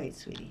have to wait,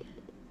 sweetie.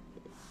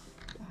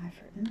 Buy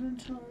for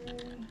inventory.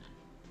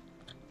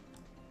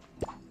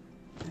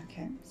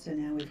 Okay, so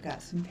now we've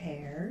got some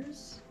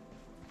pears.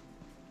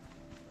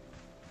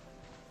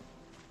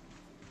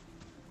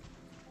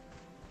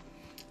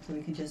 So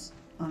we can just,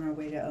 on our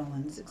way to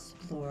Owen's,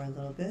 explore a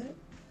little bit.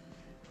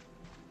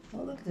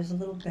 Oh look, there's a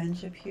little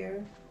bench up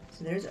here.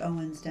 So there's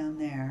Owen's down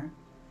there.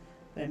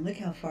 But look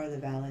how far the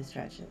valley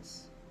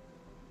stretches.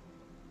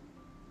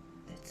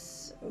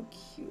 It's so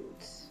cute.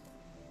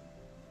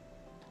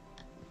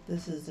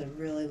 This is a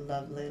really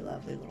lovely,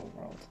 lovely little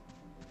world.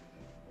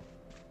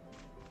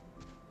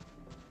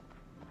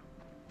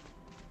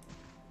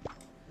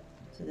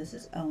 So this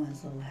is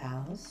Owen's little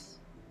house.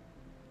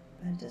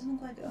 But it doesn't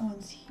look like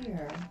Owen's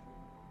here.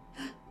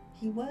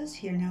 He was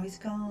here, now he's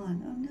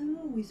gone. Oh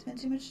no, we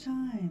spent too much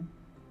time.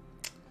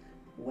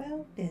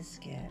 Well,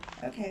 Biscuit.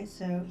 Okay,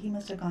 so he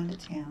must have gone to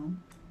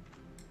town.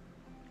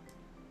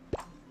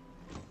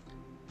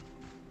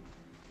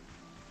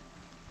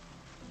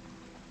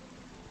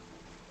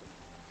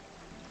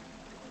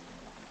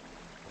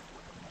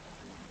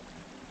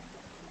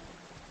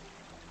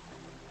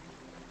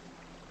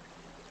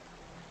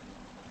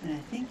 And I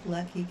think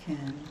Lucky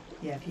can,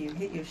 yeah, if you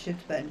hit your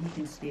shift button, he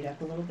can speed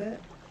up a little bit.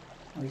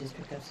 And we just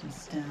picked up some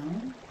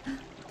stone.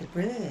 The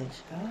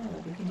bridge. Oh,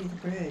 we can do the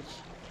bridge.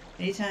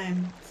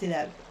 Anytime, see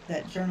that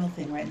journal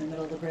thing right in the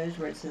middle of the bridge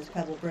where it says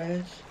Pebble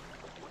Bridge?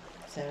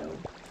 So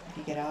if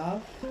you get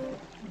off,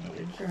 hit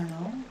your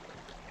journal,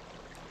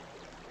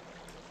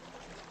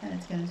 and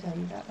it's going to tell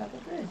you about Pebble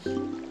Bridge.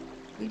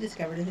 We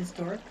discovered a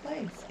historic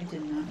place. I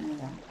did not know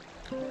that.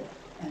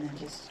 And then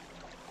just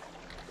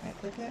right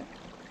click it.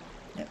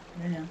 Yep,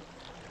 there you go.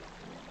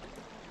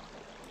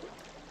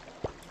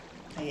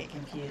 I get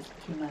confused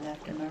between my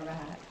left and my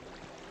right.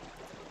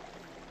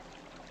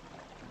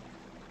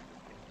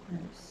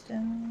 Another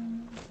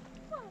stone.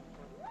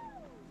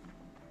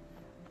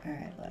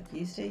 Alright, look,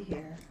 you stay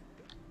here.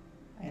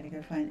 I gotta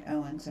go find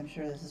Owen, because I'm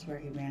sure this is where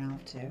he ran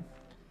off to.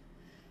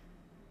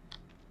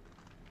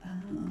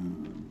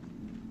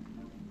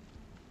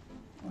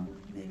 Well,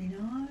 maybe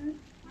not.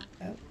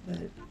 Oh,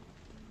 but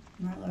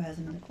Marlo has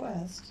another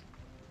quest.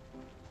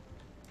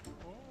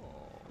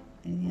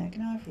 Anything I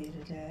can offer you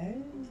today?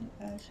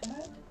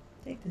 Chat?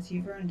 Take this,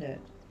 you've earned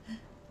it.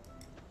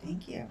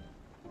 Thank you.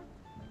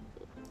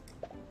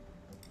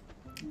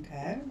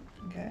 Okay,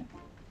 okay.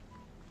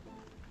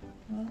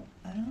 Well,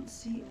 I don't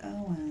see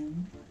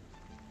Owen.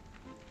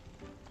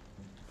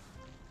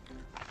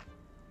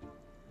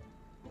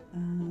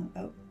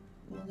 Oh,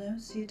 well no,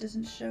 see it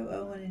doesn't show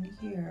Owen in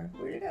here.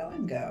 Where did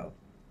Owen go?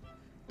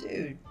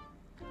 Dude.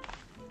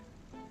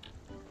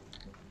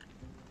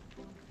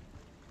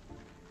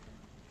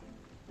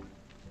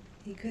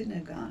 He couldn't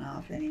have gone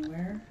off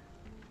anywhere.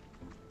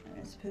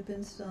 Is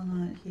Pippin still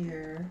not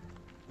here?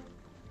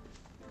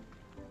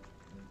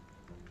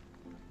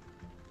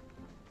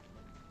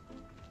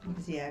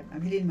 Because yeah,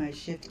 I'm hitting my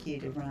shift key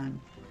to run.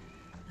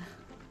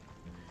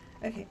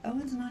 Okay,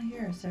 Owen's not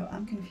here, so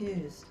I'm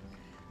confused.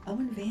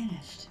 Owen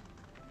vanished.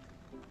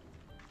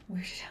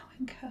 Where did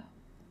Owen go?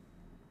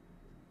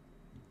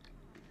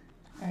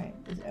 Alright,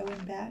 is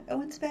Owen back?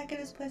 Owen's back at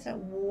his place.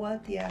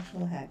 What the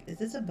actual heck? Is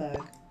this a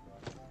bug?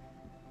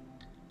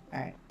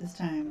 Alright, this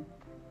time.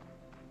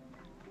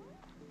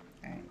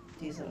 Alright,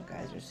 these little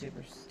guys are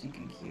super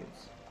stinking cute.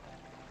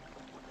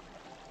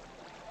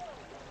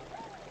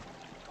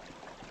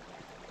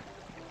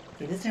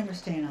 Okay, this time we're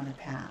staying on the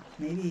path.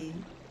 Maybe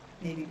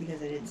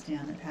because I didn't stay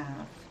on the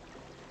path.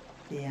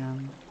 The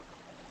water's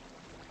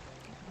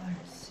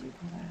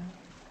super loud.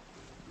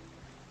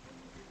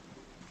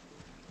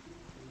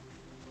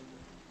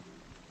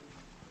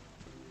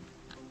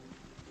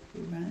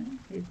 We run?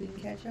 Maybe we can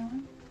catch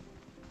Owen?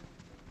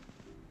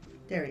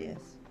 There he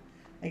is.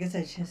 I guess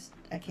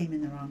I came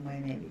in the wrong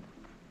way maybe.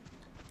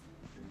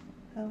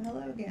 Oh,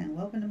 hello again.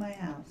 Welcome to my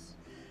house.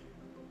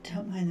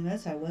 Don't mind the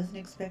mess. I wasn't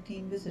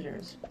expecting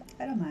visitors.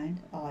 I don't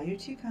mind. Aw, you're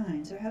too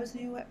kind. So how's the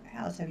new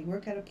house? Have you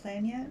worked out a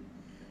plan yet?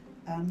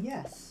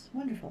 Yes.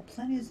 Wonderful.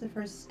 Planning is the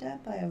first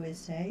step, I always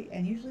say,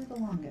 and usually the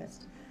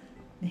longest.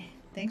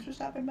 Thanks for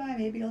stopping by.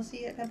 Maybe I'll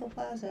see you at Pebble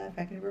Plaza if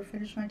I can ever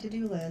finish my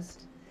to-do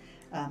list.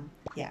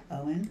 Yeah,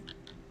 Owen.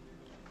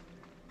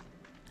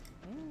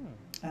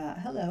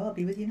 Hello, I'll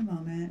be with you in a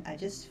moment. I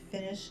just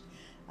finished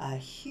a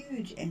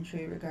huge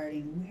entry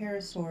regarding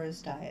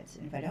Wheresaurus diets.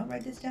 And if I don't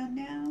write this down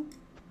now,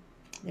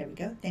 there we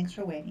go. Thanks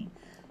for waiting.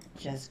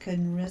 Just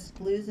couldn't risk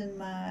losing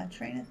my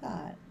train of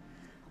thought.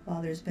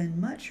 While there's been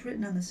much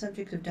written on the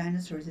subject of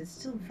dinosaurs, it's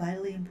still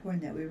vitally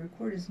important that we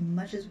record as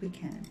much as we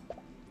can.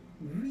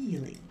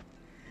 Really.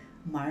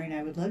 Mari and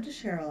I would love to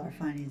share all our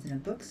findings in a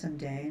book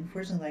someday.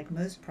 Unfortunately, like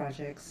most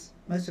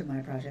of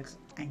my projects,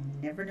 I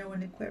never know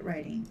when to quit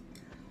writing.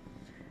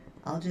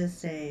 I'll just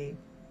say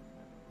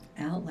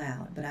out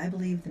loud, but I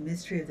believe the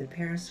mystery of the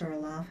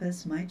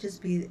Parasaurolophus might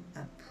just be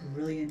a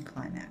brilliant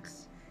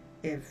climax.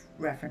 If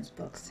reference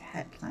books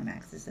had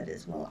climaxes, that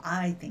is. Well,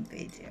 I think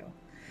they do.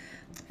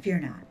 Fear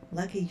not.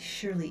 Lucky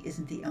surely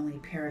isn't the only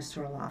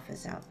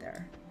Parasaurolophus out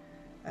there.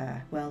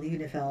 Well,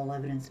 even if all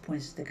evidence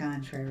points to the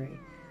contrary.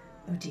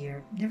 Oh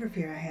dear, never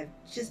fear, I have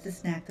just a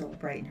snack that will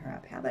brighten her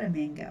up. How about a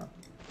mango?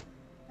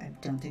 I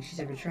don't think she's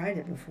ever tried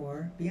it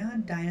before.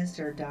 Beyond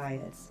dinosaur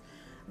diets,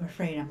 I'm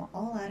afraid I'm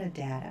all out of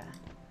data.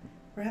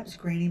 Perhaps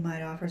Granny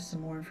might offer some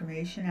more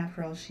information.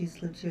 After all,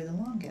 she's lived here the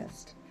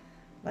longest.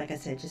 Like I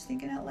said, just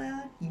thinking out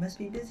loud. You must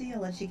be busy.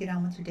 I'll let you get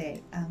on with your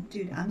day.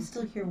 Dude, I'm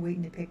still here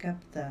waiting to pick up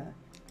the...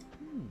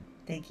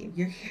 Thank you.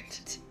 You're here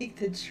to take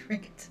the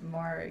drink to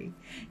Mari.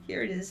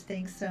 Here it is.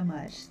 Thanks so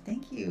much.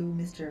 Thank you,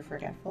 Mr.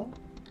 Forgetful.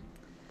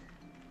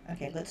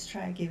 Okay, let's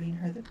try giving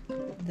her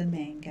the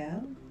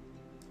mango.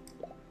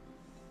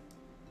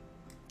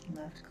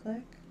 Left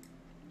click.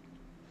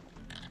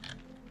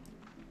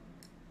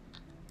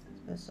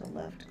 Supposed to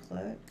left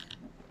click.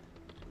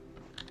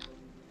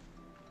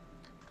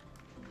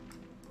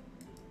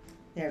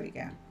 There we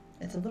go.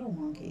 It's a little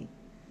wonky.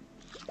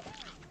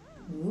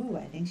 Ooh,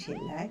 I think she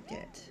liked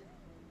it.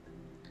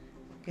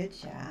 Good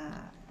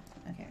job.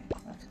 Okay,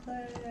 left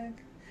click.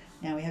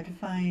 Now we have to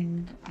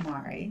find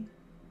Mari.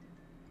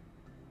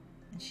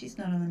 And she's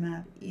not on the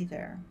map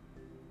either.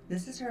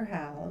 This is her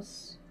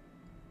house.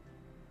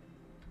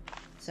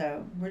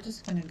 So we're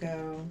just gonna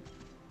go.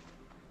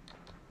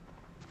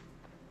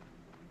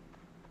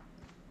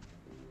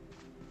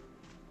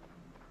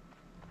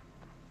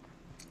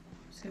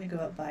 Just gonna go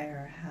up by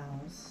her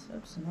house.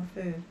 Oops, some more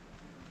food.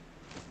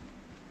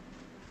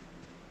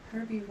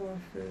 Herbivore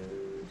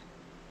food.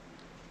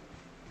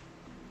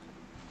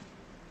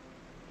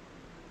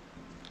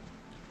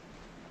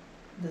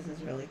 This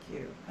is really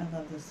cute. I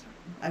love this.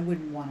 I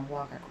wouldn't want to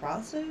walk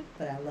across it,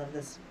 but I love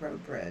this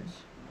road bridge.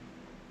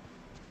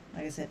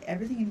 Like I said,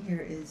 everything in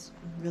here is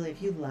really,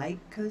 if you like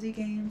cozy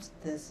games,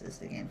 this is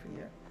the game for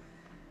you.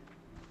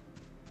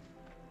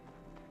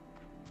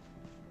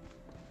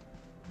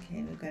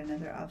 Okay, we've got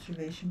another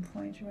observation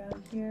point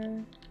around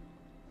here.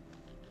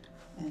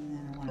 And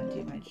then I want to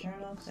do my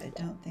journal because I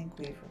don't think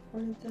we've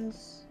recorded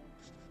this.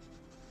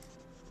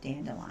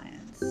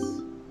 Dandelions.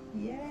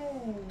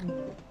 Yay!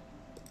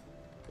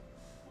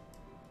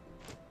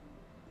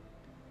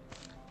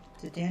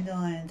 So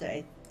dandelions,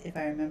 if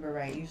I remember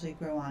right, usually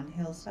grow on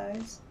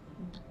hillsides,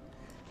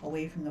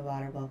 away from the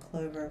water, while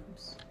clover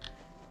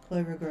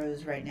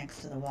grows right next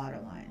to the water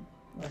line,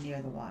 or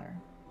near the water.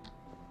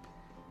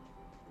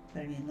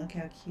 But I mean, look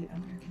how cute. I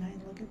wonder, can I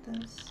look at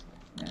this?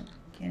 No,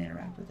 can't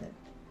interact with it.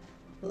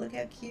 But look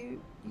how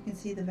cute. You can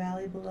see the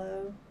valley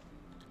below.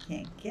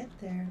 Can't get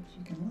there, but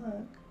you can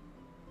look.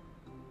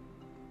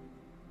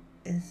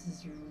 This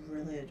is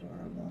really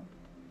adorable.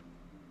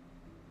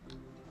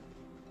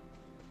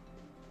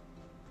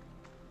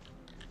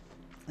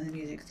 And the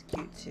music's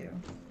cute too.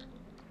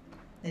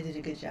 They did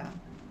a good job.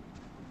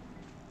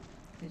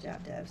 Good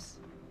job, devs.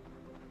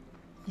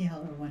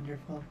 Y'all are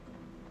wonderful.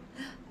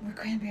 More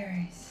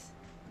cranberries.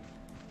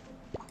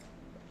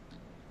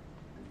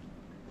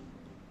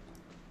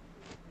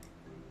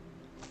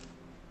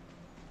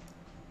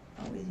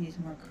 Always use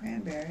more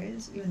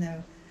cranberries, even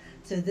though...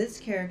 So this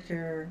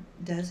character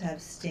does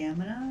have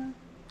stamina.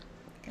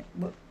 Okay,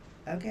 whoop.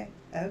 Okay,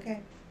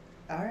 okay.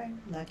 Alright,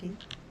 Lucky.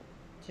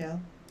 Jill.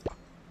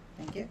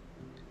 Thank you.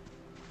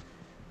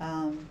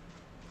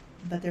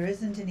 But there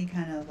isn't any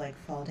kind of like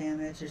fall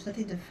damage. There's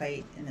nothing to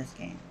fight in this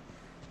game.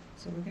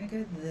 So we're gonna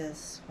go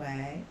this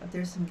way. Oh,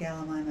 there's some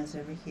Gallimimus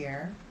over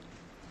here.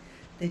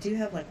 They do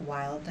have like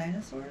wild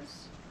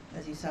dinosaurs,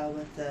 as you saw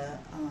with the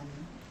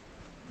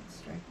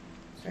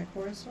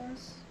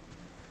Strichorosaurs.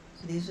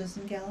 So these are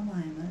some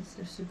Gallimimus.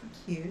 They're super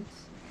cute.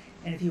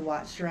 And if you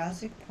watch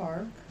Jurassic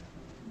Park,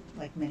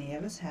 like many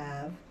of us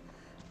have,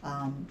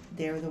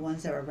 they were the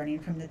ones that were running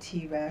from the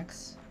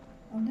T-Rex.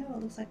 Oh no,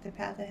 it looks like the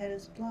path ahead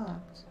is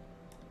blocked.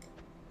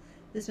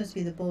 This must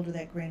be the boulder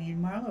that Granny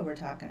and Marlo were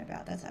talking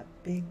about. That's a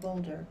big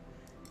boulder.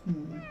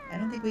 I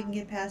don't think we can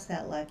get past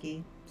that,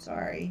 Lucky.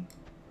 Sorry.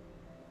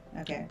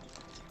 Okay,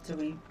 so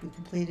we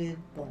completed,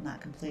 well, not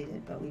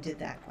completed, but we did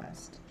that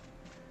quest.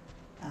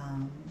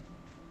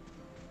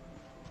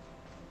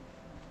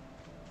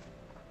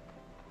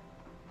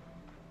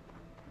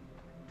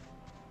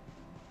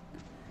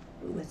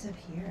 Ooh, what's up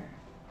here?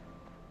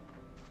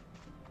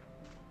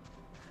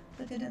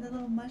 Look at the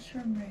little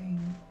mushroom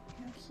ring.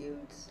 How cute.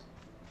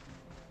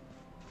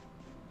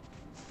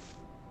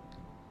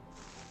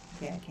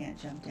 Okay, I can't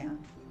jump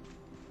down.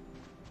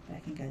 But I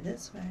can go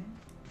this way.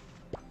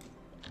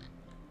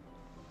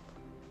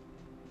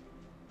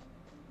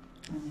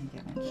 I'm going to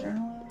get my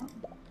journal out.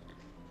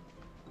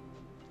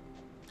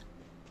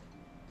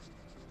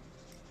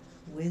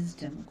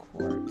 Wisdom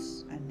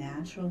Quartz, a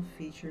natural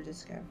feature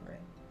discovery.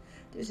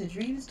 There's a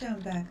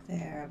dreamstone back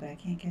there, but I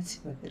can't get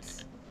to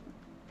it.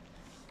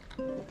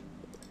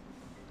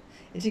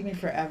 It took me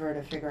forever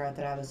to figure out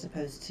that I was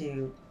supposed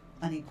to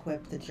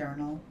unequip the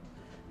journal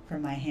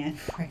from my hand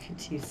before I could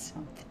do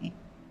something.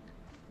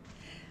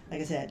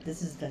 Like I said,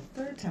 this is the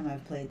third time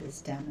I've played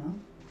this demo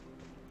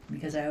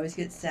because I always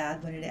get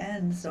sad when it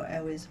ends, so I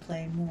always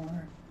play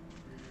more.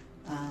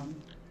 And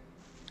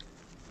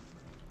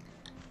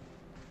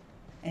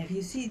if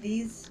you see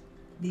these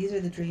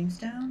are the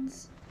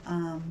dreamstones.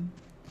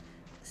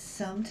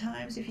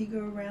 Sometimes if you go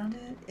around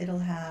it, it'll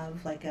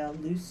have like a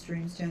loose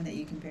dreamstone that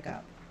you can pick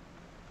up.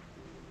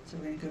 So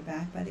we're going to go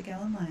back by the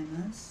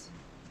Gallimimus.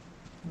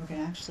 We're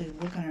going to actually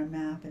look on our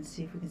map and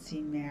see if we can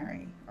see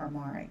Mary or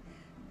Mari.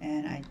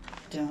 And I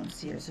don't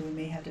see her, so we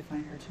may have to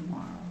find her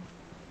tomorrow.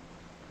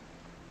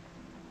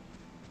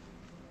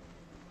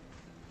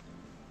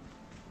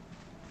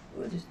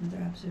 Oh, there's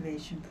another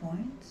observation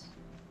point.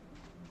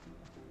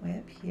 Way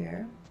up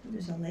here. Oh,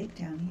 there's a lake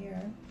down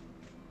here.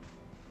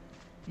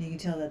 And you can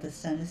tell that the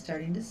sun is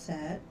starting to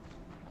set.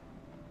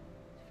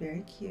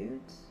 Very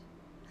cute.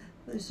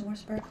 Oh, there's some more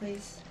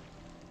sparklies.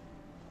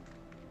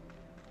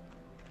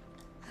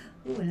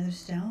 Ooh, another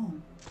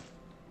stone.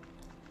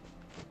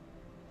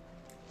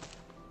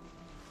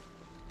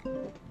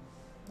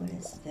 What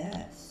is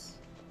this?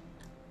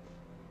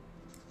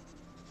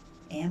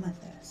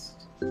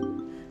 Amethyst.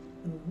 Ooh.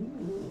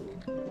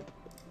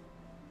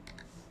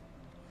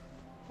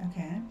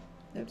 Okay.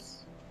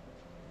 Oops.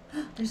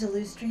 There's a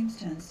loose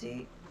dreamstone,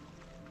 see?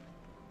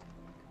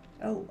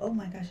 Oh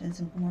my gosh, and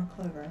some more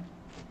clover.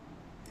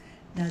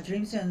 Now,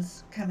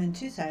 dreamstones come in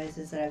two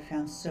sizes that I've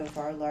found so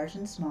far, large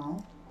and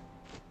small.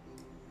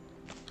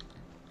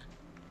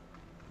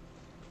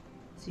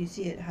 So you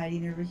see it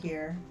hiding over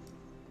here.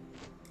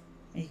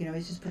 And you can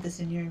always just put this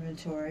in your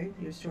inventory,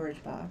 your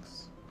storage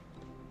box.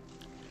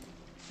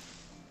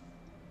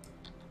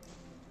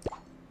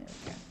 There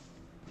we go.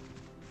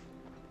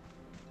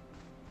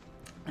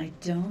 I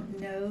don't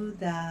know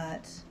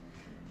that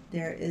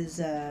there is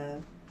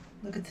a...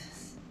 Look at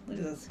this. Look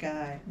at the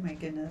sky. Oh my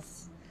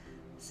goodness.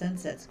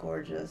 Sunset's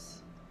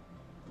gorgeous.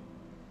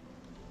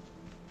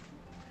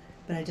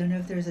 But I don't know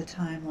if there's a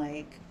time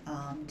like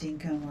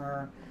Dinkum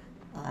or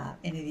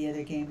any of the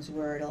other games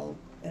where it'll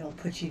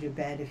put you to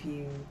bed if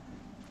you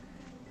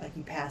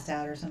you pass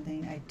out or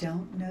something. I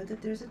don't know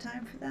that there's a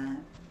time for that.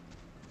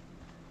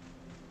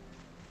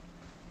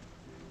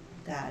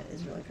 That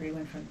is really pretty.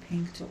 Went from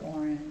pink to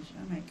orange.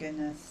 Oh my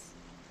goodness.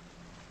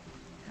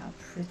 How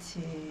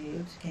pretty.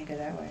 Oops, can't go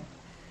that way.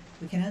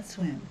 We cannot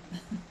swim.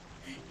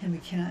 And we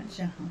cannot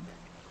jump.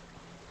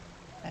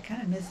 I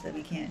kind of miss that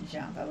we can't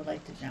jump. I would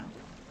like to jump.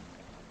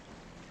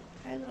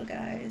 Hi, little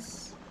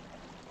guys.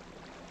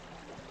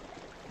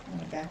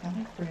 We're back on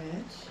the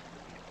fridge.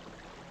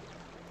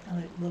 I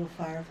like little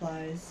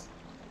fireflies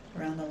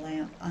around the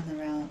lamp, around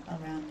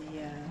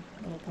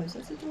the little post.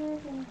 That's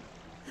adorable.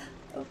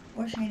 Oh,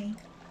 more shiny.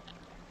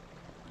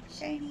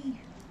 Shiny.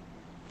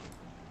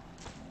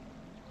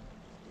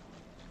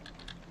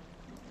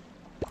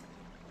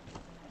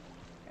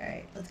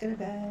 Alright, let's go to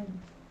bed.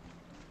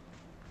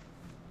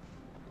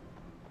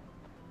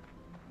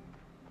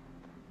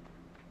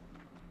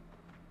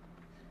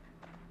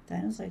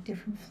 Dinos like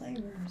different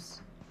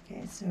flavors.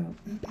 Okay, so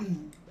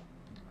I'm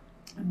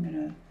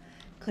gonna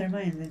clear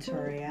my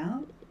inventory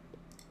out.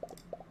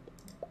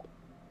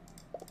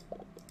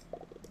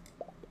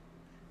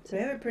 So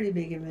I have a pretty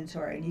big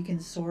inventory, and you can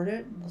sort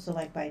it. Also,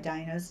 like by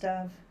dino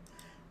stuff,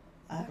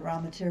 raw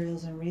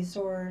materials and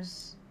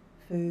resource,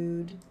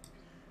 food,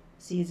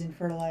 seeds and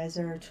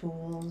fertilizer,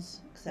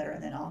 tools, etc.,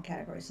 and then all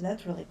categories. So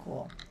that's really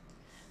cool.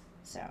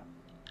 So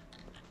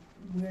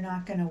we're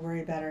not going to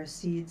worry about our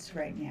seeds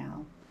right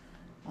now,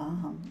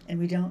 and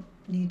we don't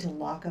need to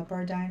lock up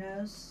our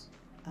dinos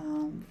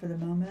for the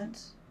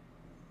moment.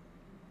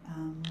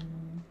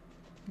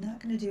 Not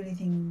going to do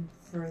anything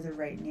further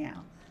right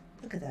now.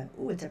 Look at that.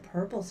 Ooh, it's a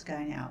purple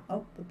sky now.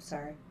 Oh, oops,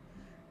 sorry.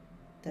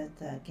 The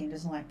game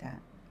doesn't like that.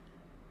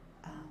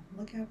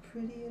 Look how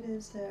pretty it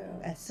is,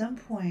 though. At some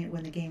point,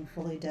 when the game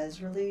fully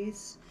does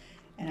release,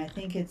 and I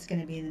think it's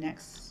going to be in the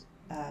next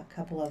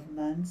couple of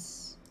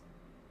months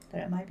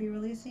that it might be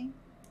releasing.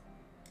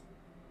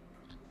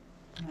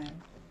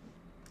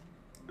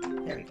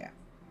 There we go.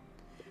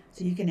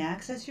 So you can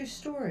access your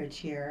storage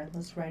here.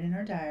 Let's write in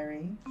our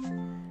diary.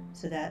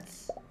 So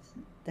that's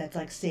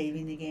like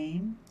saving the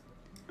game.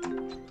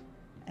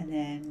 And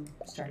then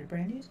start a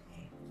brand new day.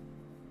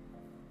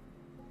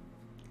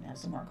 Have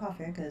some more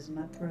coffee because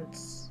my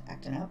throat's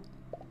acting up.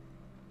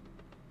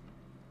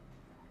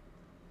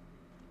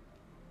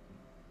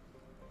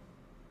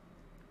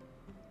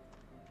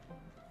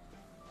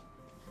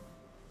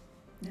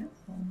 No,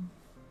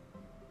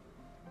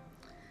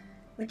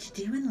 What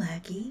you doing,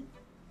 Lucky?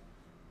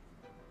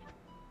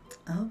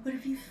 Oh, what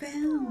have you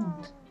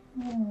found?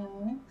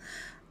 Oh,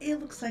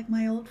 it looks like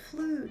my old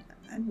flute.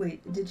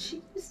 Wait, did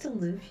she used to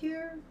live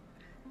here?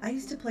 I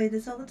used to play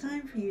this all the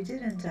time for you,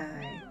 didn't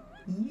I?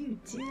 You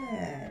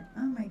did.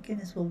 Oh my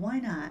goodness. Well,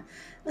 why not?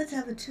 Let's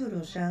have a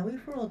toodle, shall we,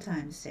 for old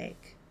time's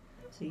sake.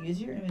 So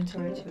use your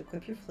inventory to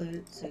equip your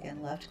flute. So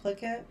again, left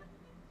click it,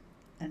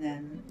 and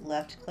then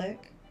left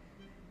click,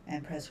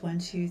 and press 1,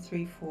 2,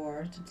 3,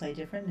 4 to play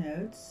different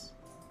notes.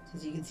 So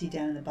as you can see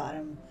down in the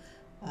bottom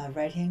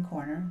right hand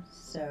corner.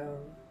 So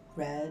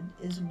red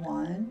is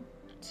 1,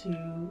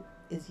 2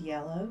 is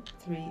yellow,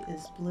 3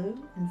 is blue,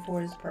 and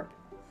 4 is purple.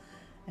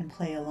 And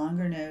play a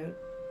longer note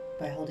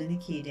by holding the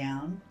key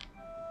down.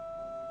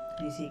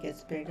 You see it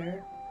gets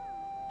bigger.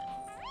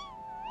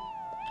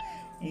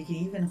 And you can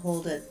even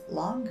hold it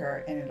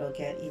longer and it'll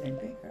get even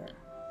bigger.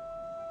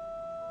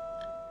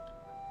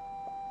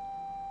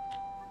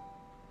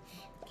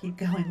 Keep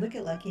going. Look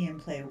at Lucky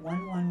and play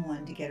 1, 1,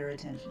 1 to get her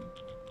attention.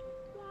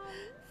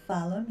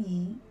 Follow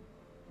me.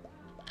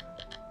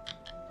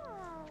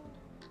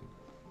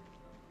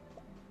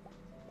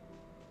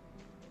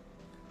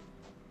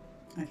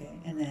 Okay,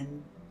 and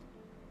then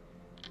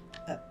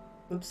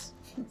oops,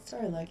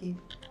 sorry, Lucky.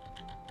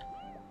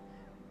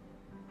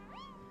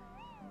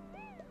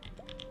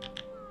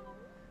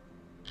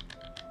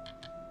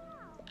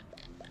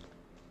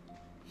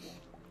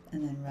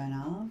 And then run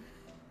off.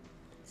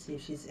 See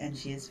if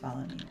she is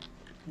following you.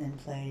 And then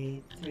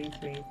play 3,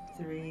 3,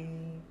 3.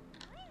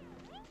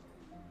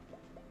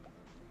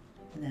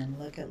 And then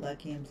look at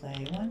Lucky and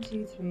play 1,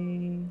 2,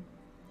 3.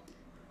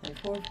 Play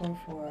 4, 4,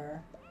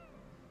 4.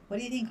 What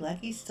do you think,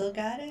 Lucky? Still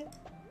got it?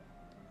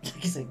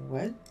 Lucky's like,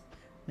 what?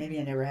 Maybe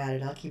I never had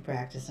it. I'll keep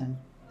practicing.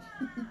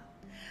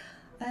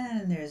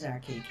 And there's our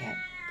kitty cat.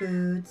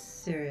 Boots,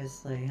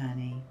 seriously,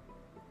 honey.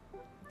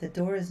 The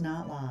door is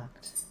not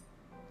locked.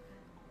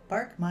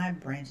 Bark my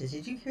branches.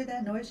 Did you hear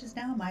that noise just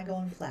now? Am I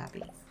going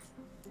flappy?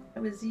 It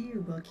was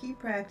you. Well, keep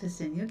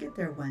practicing. You'll get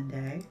there one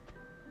day.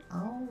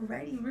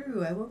 Alrighty,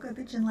 Roo. I woke up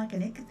itching like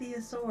an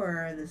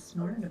ichthyosaur this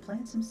morning to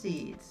plant some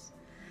seeds.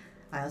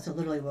 I also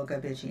literally woke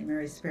up itchy.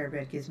 Mary's spare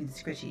bed gives me the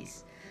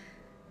scritchies.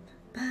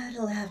 But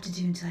it'll have to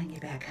do until I can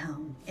get back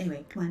home.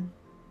 Anyway, come on.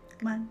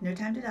 Come on. No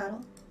time to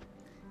dawdle.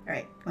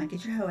 Alright, come on.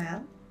 Get your hoe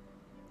out.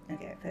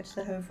 Okay, fetch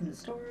the hoe from the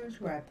storage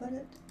where I put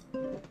it.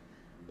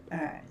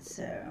 Alright,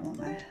 so I want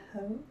my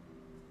hoe.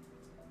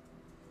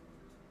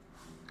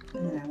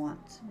 And then I want,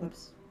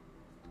 whoops.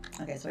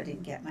 Okay, so I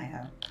didn't get my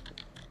hoe.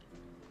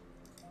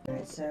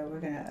 Alright, so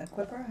we're going to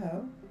equip our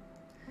hoe.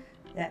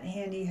 That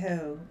handy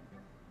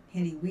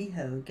wee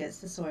hoe gets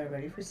the soil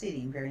ready for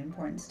seeding. Very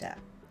important step.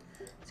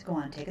 Let's go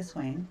on and take a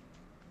swing.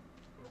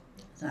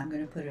 So I'm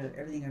going to put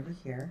everything over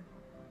here.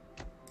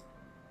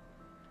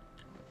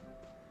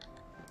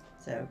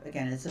 So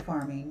again, it's a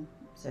farming,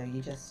 so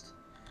you just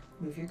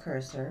move your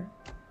cursor.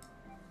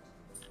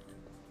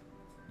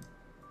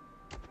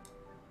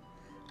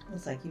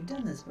 Looks like you've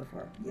done this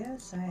before.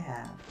 Yes, I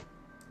have.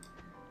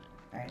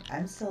 Alright,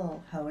 I'm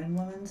still hoeing,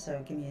 woman,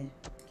 so give me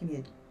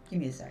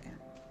a second.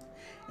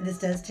 And this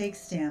does take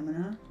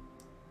stamina.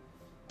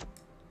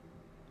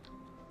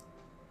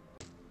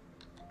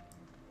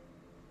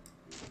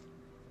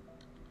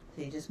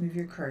 So you just move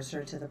your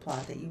cursor to the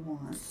plot that you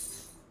want.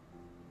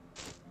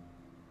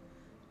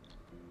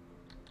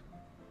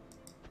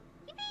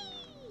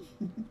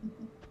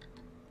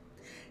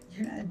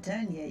 You're not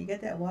done yet. You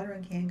got that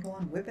watering can. Go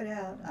on, whip it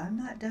out. I'm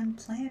not done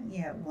planting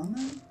yet,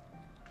 woman.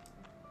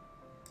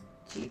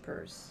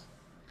 Jeepers.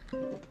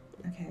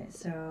 Okay,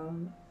 so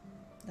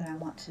then I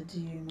want to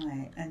do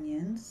my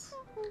onions.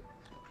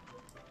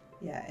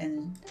 Yeah,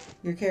 and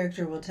your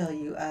character will tell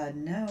you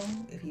no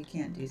if you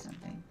can't do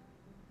something.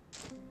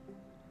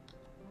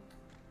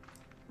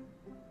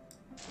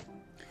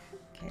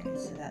 Okay,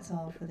 so that's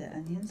all for the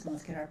onions. And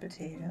let's get our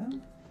potato.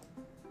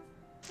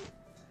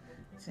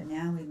 So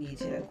now we need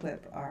to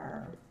equip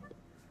our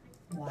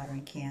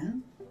watering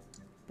can.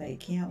 But you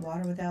can't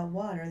water without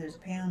water. There's a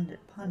pond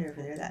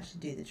over there. That should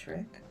do the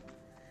trick.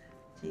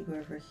 So you go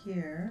over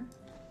here.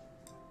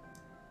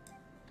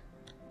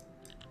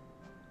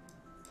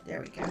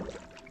 There we go.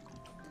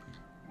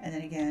 And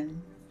then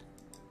again,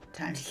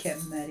 time to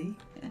get muddy.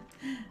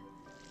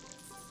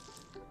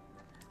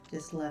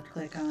 Just left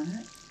click on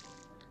it.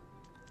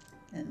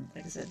 And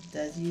like I said, it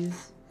does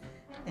use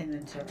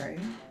inventory.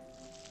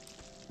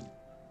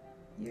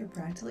 You're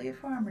practically a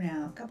farmer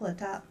now. A couple of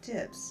top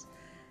tips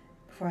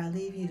before I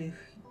leave you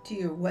to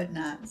your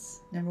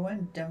whatnots. Number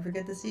one, don't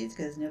forget the seeds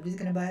because nobody's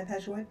going to buy a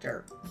patch of wet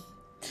dirt.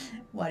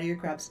 Water your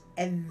crops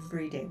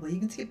every day. Well, you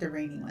can skip the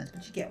rainy ones,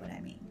 but you get what I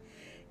mean.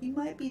 You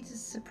might be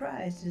just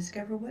surprised to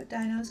discover what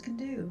dinos can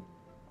do.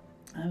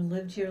 I've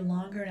lived here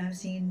longer and I've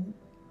seen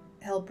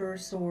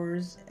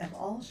helper-saurs of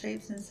all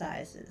shapes and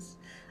sizes.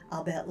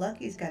 I'll bet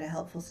Lucky's got a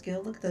helpful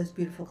skill. Look at those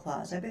beautiful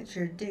claws. I bet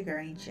you're a digger,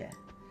 ain't you?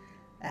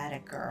 Atta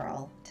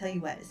girl. Tell you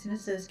what, as soon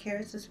as those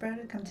carrots have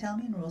sprouted, come tell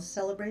me and we'll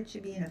celebrate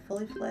you being a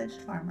fully fledged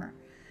farmer.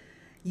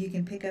 You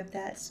can pick up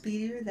that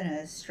speedier than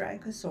a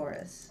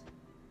Strichosaurus.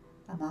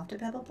 I'm off to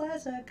Pebble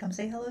Plaza. Come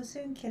say hello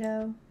soon,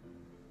 kiddo.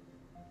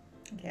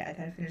 Okay, I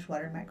gotta finish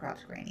watering my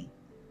crops, Granny.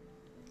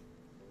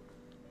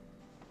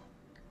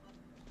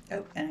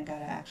 Oh, and I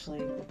gotta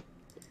actually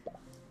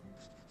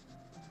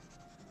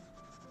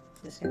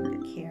discover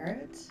the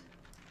carrots,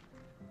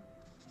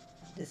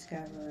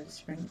 discover the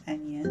spring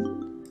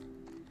onion,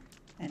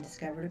 and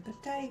discover the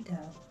potato.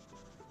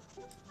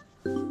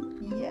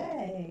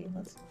 Yay!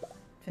 Let's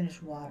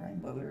finish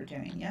watering what we were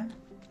doing, yeah?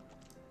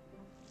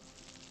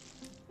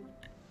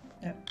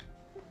 Yep.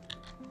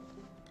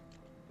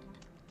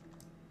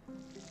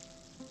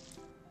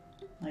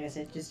 Like I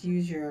said, just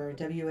use your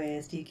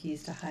WASD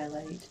keys to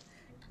highlight,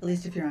 at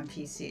least if you're on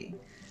PC,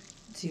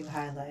 to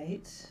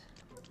highlight.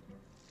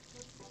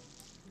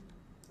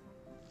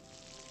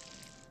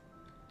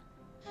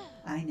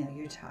 I know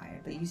you're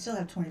tired, but you still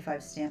have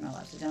 25 stamina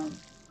left, so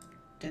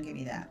don't give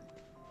me that.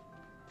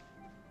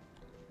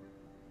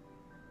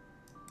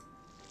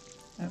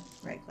 Oh,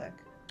 right click.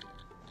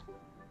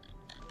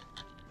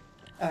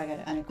 Oh, I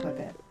gotta unequip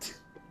it.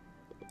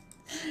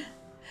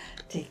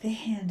 Take the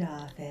hand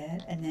off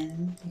it, and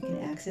then you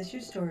can access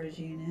your storage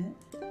unit.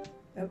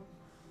 Oh.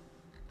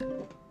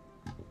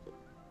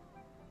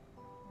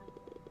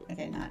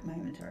 Okay, not my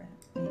inventory.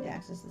 I need to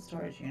access the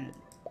storage unit.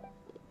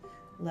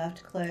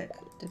 Left click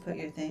to put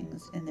your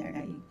things in there.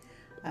 Now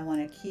I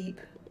want to keep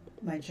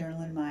my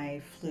journal and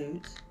my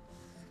flute.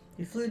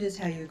 Your flute is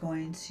how you're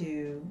going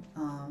to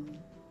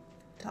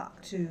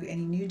talk to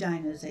any new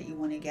dinos that you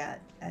want to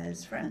get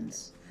as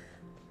friends.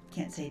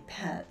 Can't say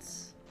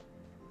pets,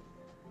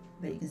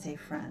 but you can say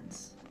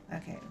friends.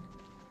 Okay.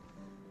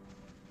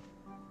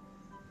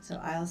 So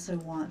I also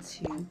want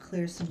to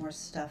clear some more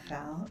stuff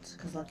out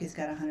because Lucky's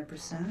got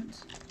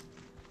 100%.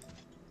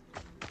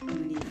 And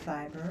we need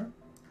fiber.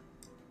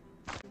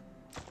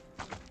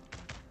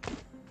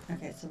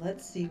 Okay, so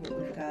let's see what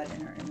we've got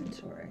in our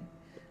inventory.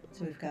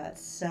 So we've got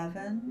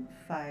 7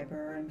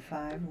 fiber and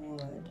 5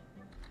 wood.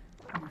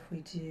 And if we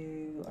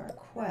do our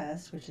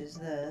quest, which is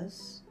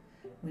this,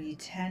 we need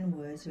 10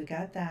 wood, so we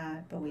got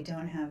that, but we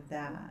don't have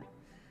that.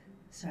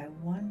 So I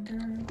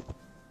wonder,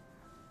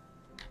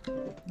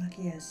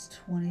 Lucky has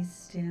 20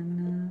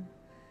 stamina,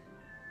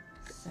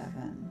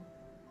 7.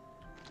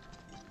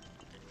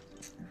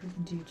 If we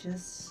can do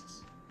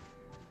just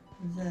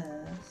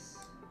this.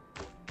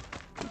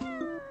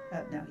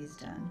 Oh, no, he's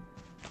done.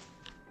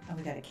 Oh,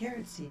 we got a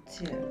carrot seed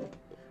too.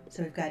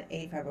 So we've got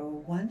 8 fiber.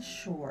 We're 1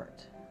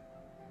 short.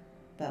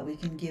 But we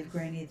can give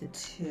Granny the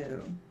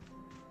 2.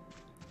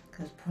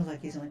 Because poor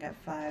Lucky's only got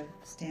 5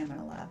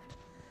 stamina left.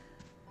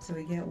 So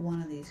we get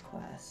one of these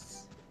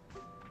quests.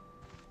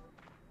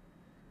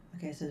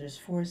 Okay, so there's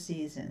 4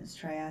 seasons.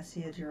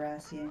 Triasia,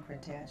 Jurassic, and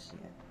Cretaceous.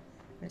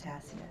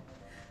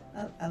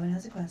 Oh, Owen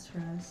has a quest for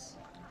us.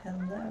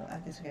 Hello. I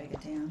guess we gotta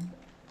get down.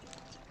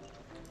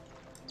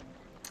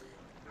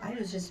 I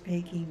was just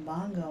taking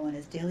Bongo on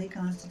his daily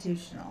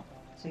constitutional.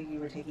 So you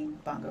were taking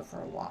Bongo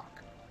for a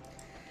walk.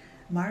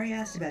 Mari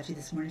asked about you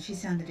this morning. She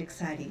sounded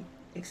excited.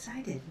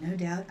 Excited, no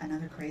doubt,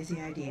 another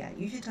crazy idea.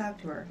 You should talk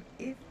to her,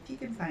 if you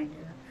can find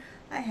her.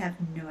 I have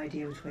no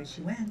idea which way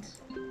she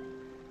went.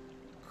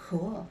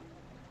 Cool.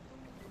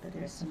 But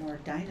there's some more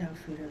dino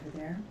food over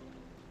there.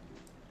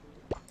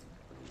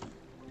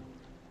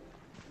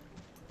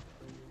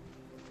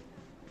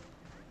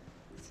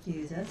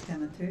 Excuse us,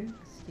 coming through.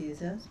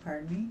 Excuse us,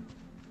 pardon me.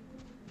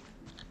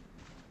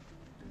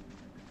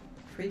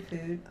 Free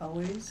food,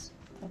 always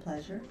a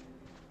pleasure.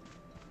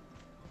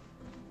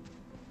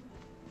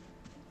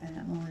 And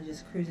I'm only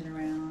just cruising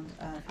around.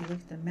 If you look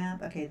at the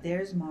map, okay,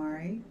 there's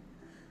Mari,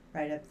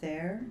 right up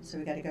there. So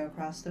we got to go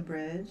across the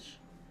bridge.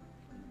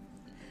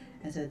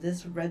 And so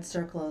this red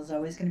circle is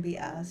always going to be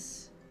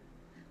us.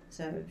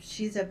 So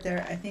she's up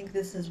there. I think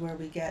this is where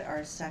we get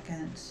our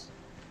second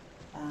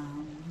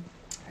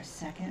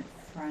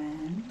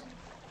friend,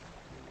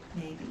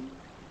 maybe.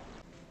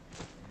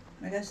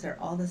 Oh my gosh, they're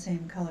all the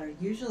same color.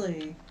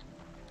 Usually,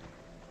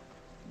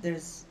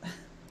 there's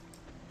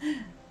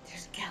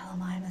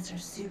Gallimimus are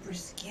super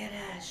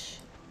skittish.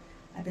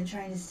 I've been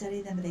trying to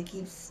study them, but they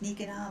keep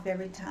sneaking off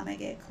every time I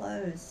get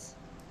close.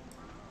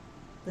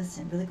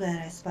 Listen, really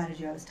glad I spotted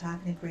you. I was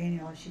talking to Granny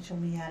while she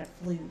told me you had a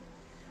flute.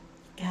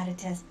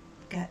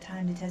 Got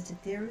time to test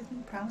it there with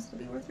me? Promise it'll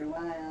be worth your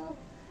while.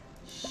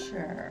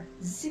 Sure.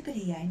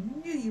 Zippity, I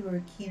knew you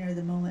were keener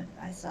the moment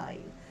I saw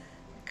you.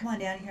 Come on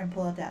down here and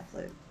pull out that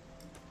flute.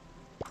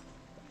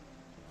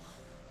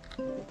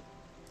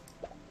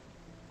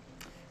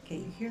 Okay,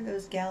 you hear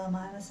those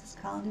Gallimimuses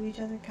calling to each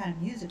other? Kind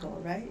of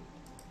musical, right?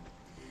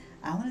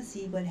 I want to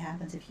see what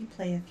happens if you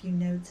play a few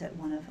notes at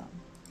one of them.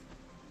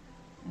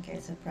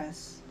 Okay, so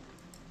press.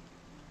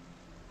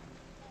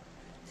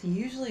 So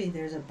usually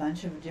there's a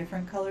bunch of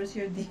different colors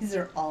here. These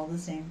are all the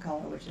same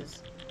color, which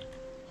is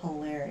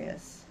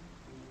hilarious.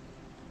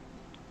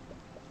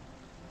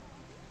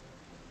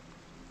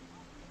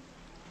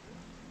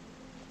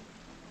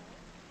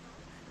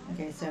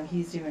 Okay, so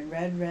he's doing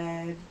red,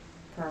 red,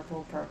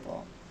 purple,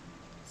 purple.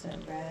 So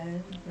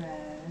red,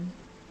 red.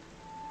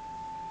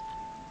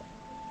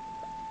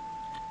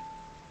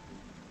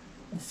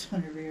 this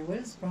one over here. What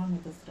is wrong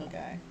with this little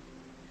guy?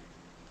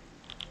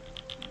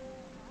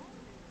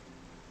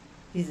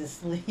 He's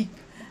asleep.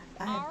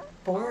 I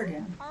bored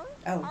him.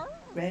 Oh,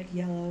 red,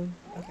 yellow.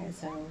 Okay,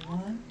 so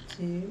 1,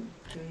 2,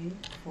 3,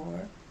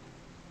 4.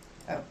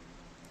 Oh.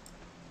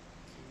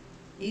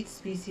 Each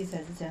species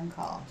has its own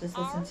call. Just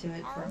listen to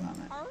it for a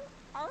moment.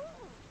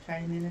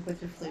 Try to mimic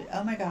with your flute.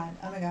 Oh my god,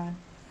 oh my god.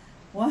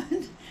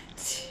 1,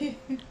 2,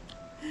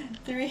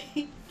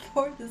 3,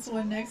 4. This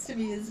one next to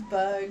me is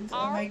bugged.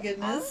 Oh my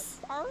goodness.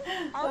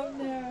 Oh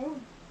no.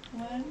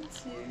 1,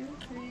 2,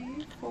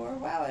 3, 4.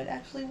 Wow, it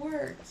actually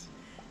worked.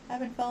 I've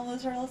been following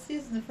this for all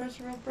season. The first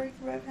real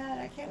breakthrough I've had.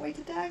 I can't wait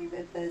to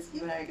document this.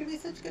 You and I are going to be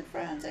such good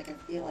friends. I can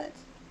feel it.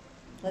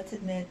 Let's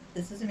admit,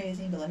 this is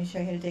amazing, but let me show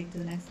you how to take it to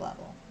the next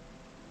level.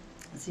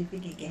 Let's see if we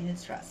can gain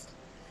its trust.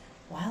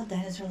 Wild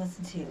Dinosaur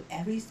Lesson 2.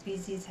 Every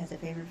species has a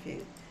favorite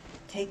food.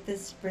 Take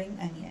this spring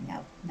onion.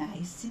 Now,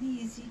 nice and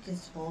easy.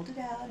 Just hold it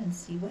out and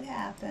see what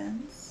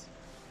happens.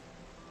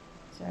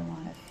 So I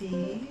want to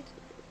feed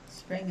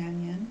spring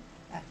onion.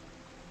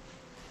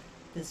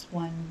 This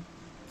one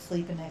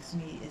sleeping next to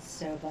me is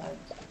so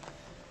bugged.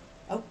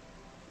 Oh.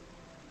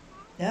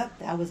 Yep,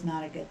 that was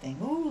not a good thing.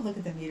 Ooh, look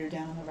at the meter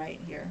down on the right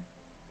here.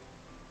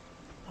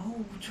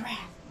 Oh, giraffe.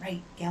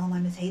 Right.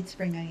 Gallimimus hates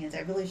spring onions.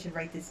 I really should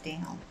write this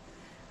down.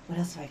 What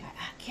else do I got?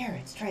 Ah,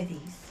 carrots. Try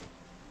these.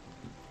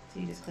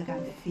 So you just click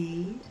on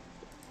feed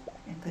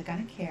and click on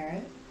a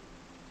carrot.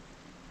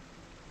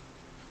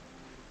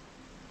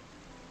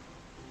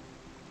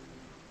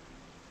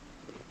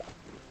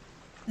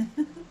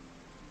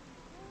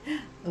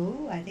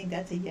 Oh, I think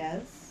that's a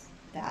yes.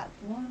 That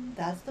one,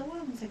 that's the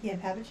one. Looks like you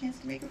have a chance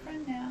to make a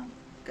friend now.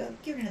 Go,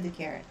 give it another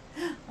carrot.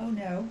 Oh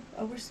no.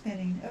 Oh, we're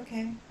spinning.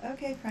 Okay.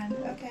 Okay, friend.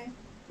 Okay.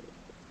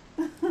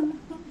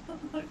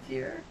 Oh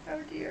dear.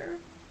 Oh dear.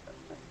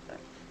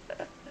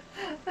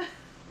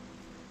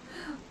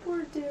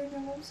 Poor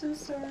Dino. I'm so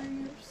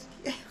sorry.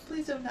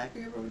 Please don't knock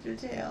me over with your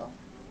tail.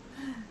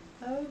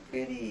 Oh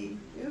goody.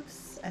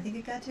 Oops. I think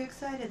it got too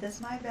excited. That's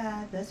my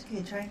bad. That's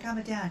okay. Try and calm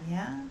it down,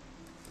 yeah?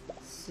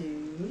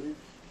 Soothe.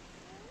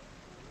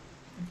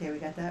 Okay, we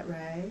got that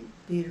right.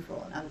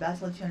 Beautiful. Now I'm about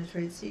to let you on a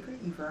trade secret.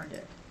 You've earned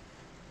it.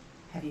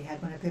 Have you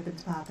had one of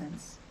Pippin's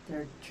Poppins?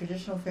 They're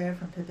traditional fare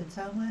from Pippin's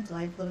homeland,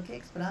 delightful little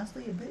cakes, but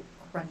honestly a bit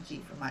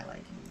crunchy for my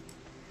liking.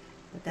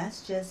 But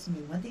that's just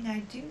me. One thing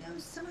I do know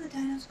is some of the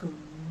dinos go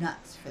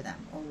nuts for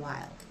them, or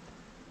wild.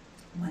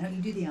 Why don't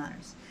you do the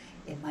honors?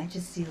 It might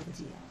just seal the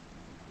deal.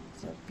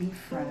 So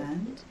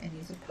befriend and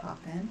use a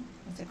poppin.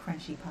 It's a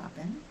crunchy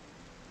poppin.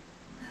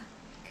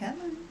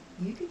 Come on,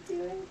 you can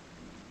do it.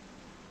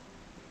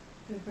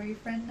 Before your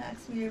friend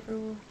knocks me over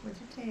with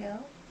your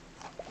tail.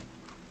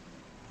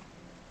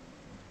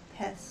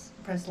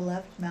 Press the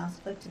left mouse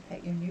click to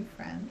pet your new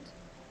friend.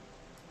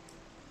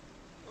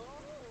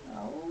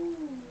 Oh.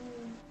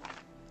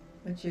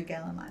 What's your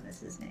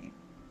Gallimimus's name?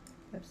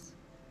 Oops.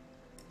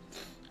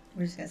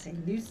 We're just going to say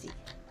Lucy.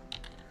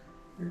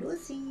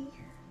 Lucy.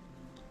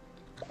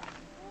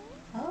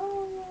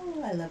 Oh,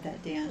 I love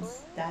that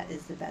dance. That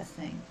is the best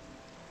thing.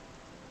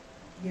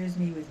 Here's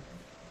me with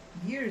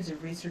years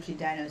of researching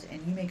dinos,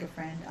 and you make a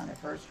friend on the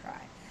first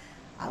try.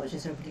 I was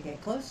just hoping to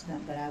get close to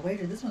them, but I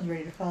wager this one's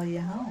ready to follow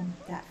you home.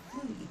 That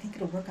flute, you think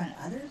it'll work on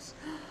others?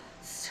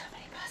 So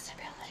many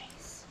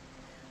possibilities.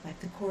 Like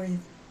the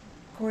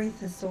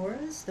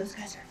Corythosaurus, those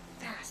guys are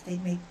fast.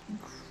 They'd make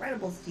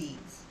incredible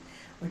steeds.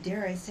 Or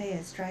dare I say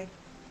a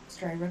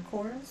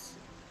Styracosaurus?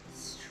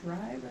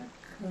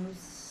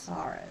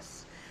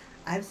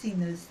 I've seen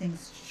those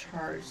things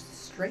charge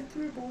straight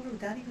through a boulder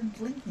without even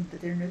blinking,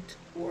 but they're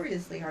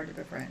notoriously hard to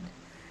befriend.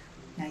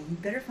 Now you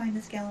better find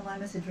this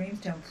Gallimimus a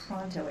Dreamstone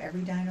pronto.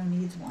 Every dino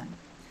needs one.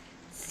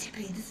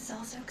 Zippity, this is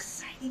all so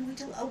exciting. Wait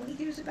till Owen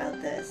hears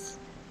about this.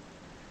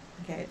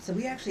 Okay, so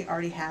we actually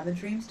already have a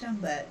Dreamstone,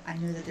 but I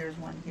know that there's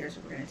one here,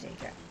 so we're going to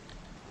take it.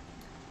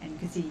 And you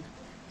can see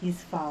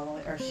he's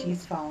following, or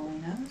she's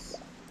following us.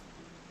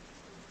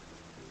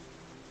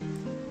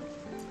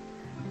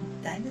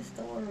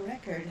 Dinosaur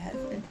record has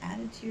been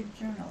added to your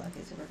journal.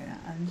 Okay, so we're going to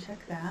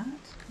uncheck that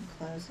and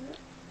close it.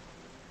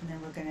 And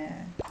then we're going to...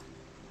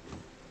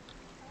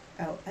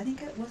 Oh, I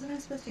think wasn't I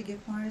supposed to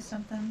give Mars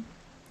something?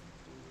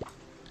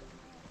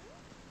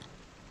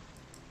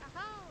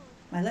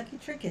 My lucky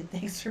trinket.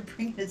 Thanks for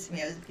bringing it to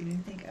me. I was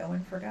beginning to think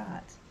Owen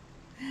forgot.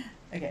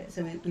 Okay,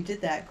 so we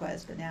did that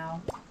quest, but now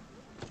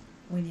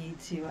we need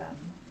to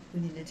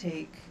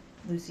take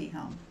Lucy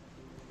home.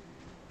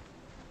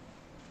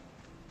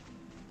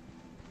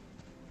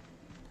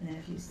 And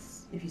then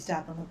if you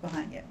stop and look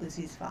behind you,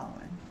 Lucy's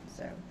following.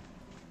 So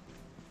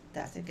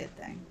that's a good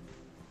thing.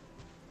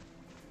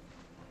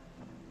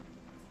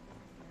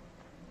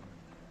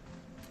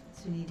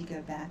 So you need to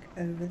go back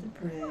over the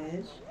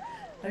bridge.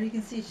 Oh, you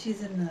can see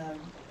she's in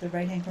the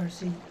right hand corner.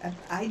 So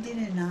I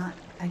did not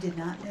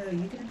know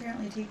you can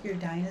apparently take your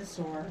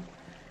dinosaur.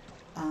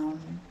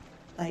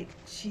 Like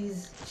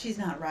she's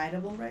not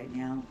rideable right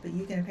now, but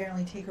you can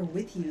apparently take her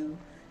with you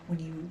when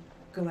you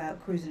go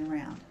out cruising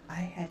around.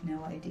 I had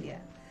no idea.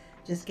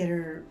 Just get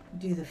her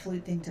do the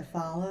flute thing to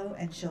follow,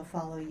 and she'll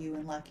follow you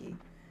and Lucky.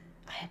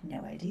 I have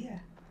no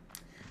idea.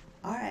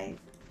 Alright,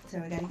 so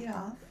I gotta get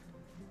off.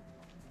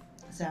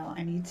 So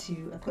I need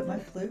to equip my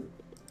flute.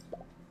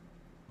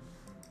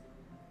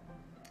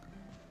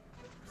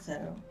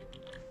 So,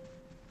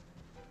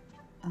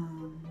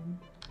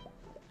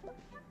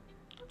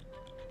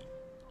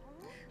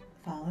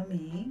 follow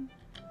me,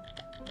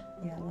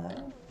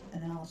 yellow,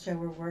 and then I'll show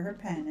her where her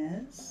pen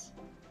is.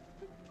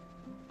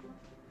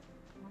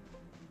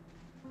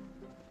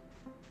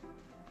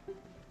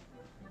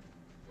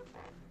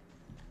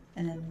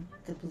 And then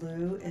the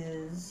blue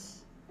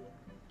is,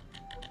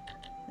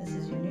 this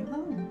is your new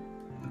home.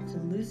 So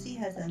Lucy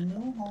has a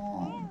new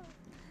home.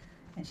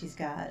 And she's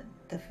got,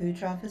 the food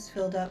trough is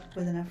filled up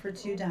with enough for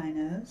 2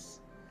 dinos.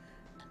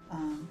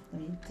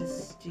 Let me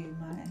just do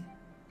my,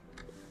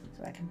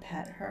 so I can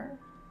pet her.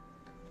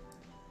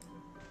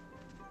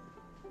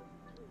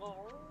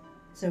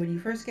 So when you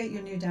first get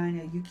your new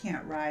dino, you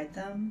can't ride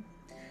them.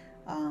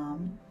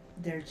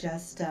 They're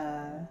just,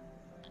 I'm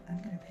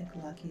gonna pick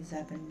Lucky's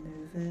up and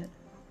move it.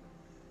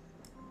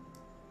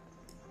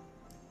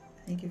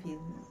 I think if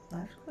you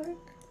left click,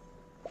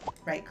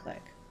 right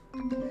click.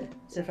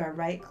 So if I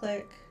right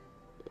click,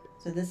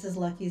 so this is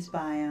Lucky's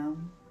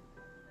biome.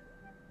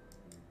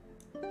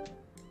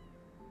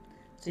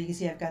 So you can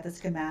see I've got the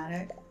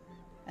schematic,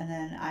 and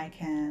then I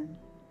can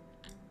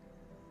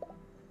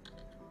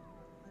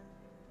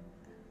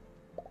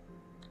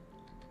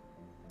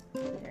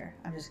there,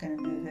 I'm just going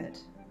to move it,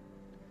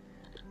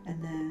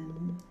 and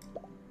then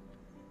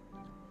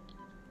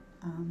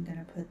I'm going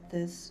to put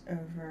this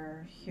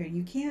over here.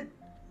 You can't,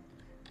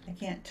 I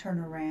can't turn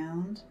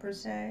around per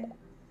se.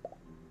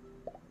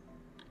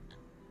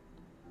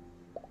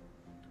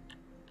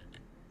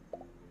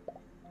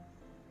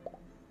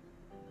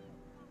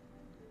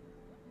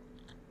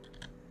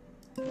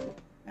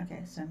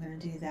 Okay, so I'm going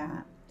to do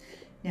that.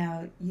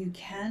 Now you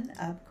can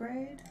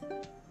upgrade.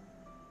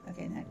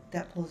 Okay, now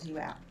that pulls you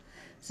out.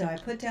 So I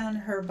put down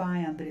her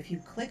biome, but if you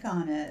click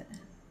on it,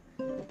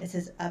 it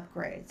says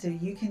upgrade. So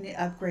you can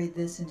upgrade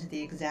this into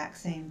the exact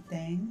same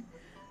thing.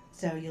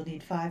 So you'll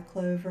need 5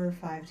 clover,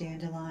 5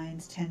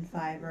 dandelions, 10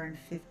 fiber, and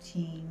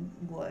 15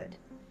 wood.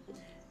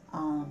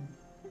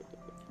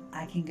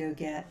 I can go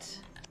get,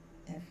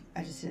 if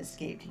I just hit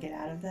escape to get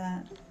out of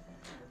that.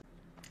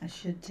 I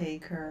should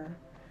take her.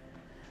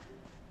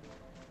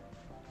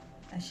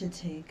 I should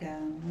take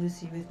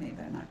Lucy with me,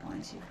 but I'm not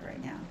going to for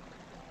right now.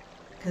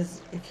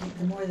 Because if you,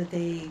 the more that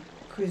they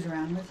cruise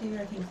around with you,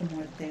 I think the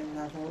more that they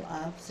level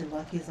up. So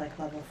Lucky is like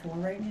level 4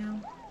 right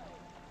now.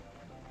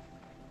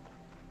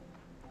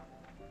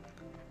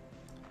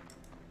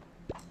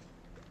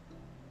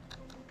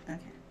 Okay,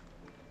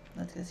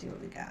 let's go see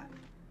what we got.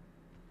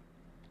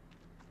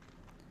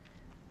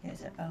 Okay,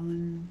 so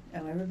Owen,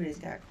 oh, everybody's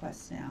got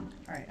quests now.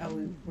 All right,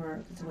 oh,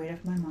 it's a weight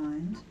off my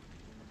mind.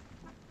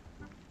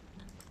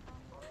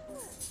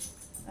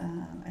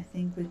 I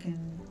think we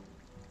can,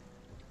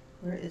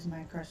 where is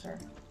my cursor?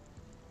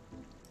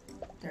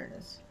 There it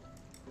is.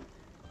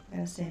 I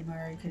gotta say,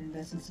 Mari could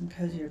invest in some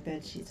cozier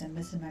bed sheets. I'm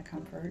missing my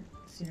comfort.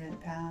 Sooner the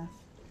path.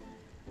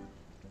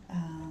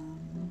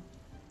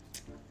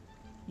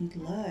 You'd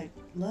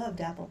loved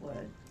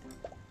Applewood.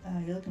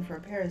 You're looking for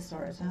a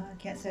Dinosaurs, huh? I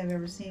can't say I've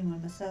ever seen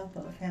one myself,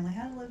 but my family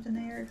has lived in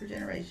the area for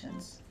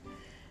generations.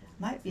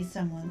 Might be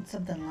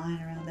something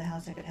lying around the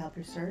house that could help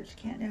your search.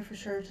 Can't know for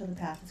sure till the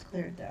path is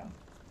cleared, though.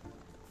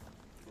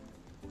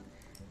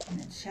 And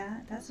then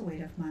chat, that's a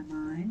weight off my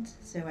mind.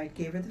 So I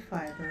gave her the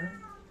fiber.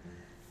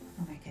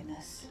 Oh my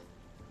goodness.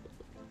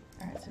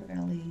 Alright, so we're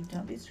gonna leave.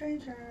 Don't be a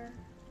stranger.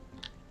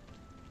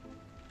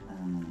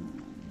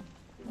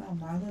 Well,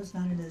 Marlowe's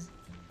not at his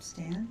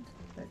stand,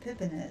 but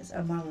Pippin is.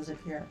 Oh, Marlowe's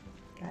up here.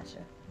 Gotcha.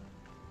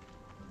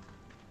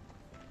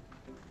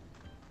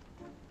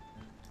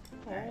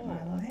 Alright,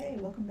 Marlowe. Hey,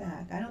 welcome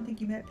back. I don't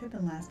think you met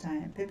Pippin last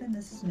time. Pippin,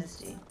 this is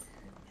Misty.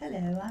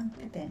 Hello, I'm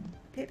Pippin.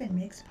 Pippin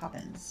makes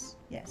poppins.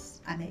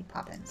 Yes, I make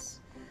poppins.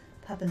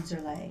 Poppins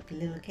are like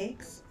little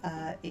cakes.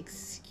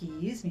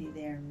 Excuse me,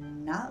 they're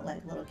not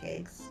like little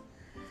cakes.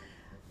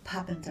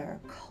 Poppins are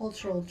a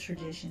cultural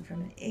tradition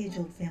from an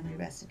age-old family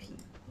recipe.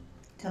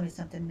 Tell me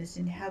something,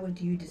 Misty. How would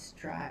you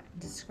describe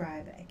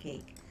a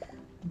cake?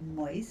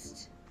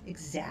 Moist?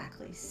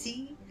 Exactly.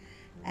 See?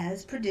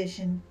 As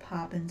tradition,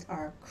 poppins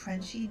are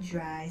crunchy,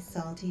 dry,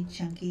 salty,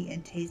 chunky,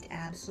 and taste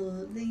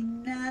absolutely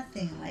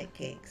nothing like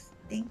cakes.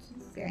 Thank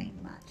you very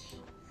much.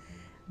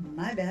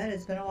 My bad,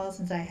 it's been a while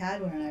since I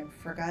had one and I've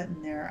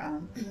forgotten their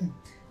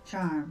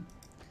charm.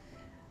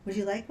 Would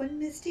you like one,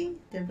 Misty?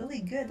 They're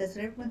really good. That's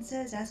what everyone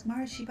says. Ask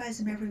Mara, she buys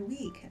them every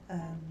week.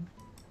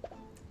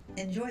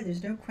 Enjoy.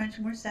 There's no crunch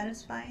more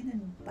satisfying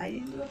than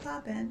biting into a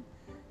poppin.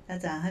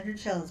 That's 100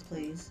 shells,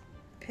 please.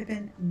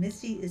 Pippin,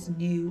 Misty is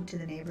new to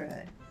the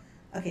neighborhood.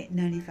 Okay,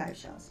 95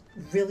 shells.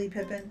 Really,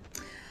 Pippin?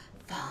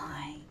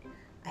 Fine.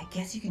 I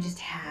guess you can just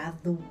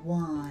have the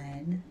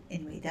one.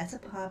 Anyway, that's a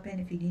poppin.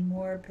 If you need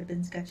more,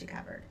 Pippin's got you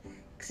covered.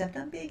 Except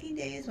on baking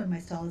days when my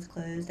stall is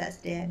closed. That's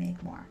the day I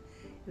make more.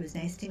 It was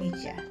nice to meet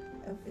ya.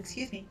 Oh,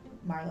 excuse me,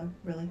 Marlowe.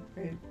 Really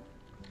rude.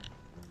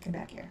 Come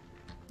back here.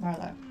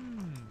 Marlowe.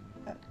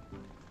 Oh,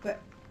 what?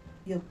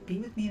 You'll be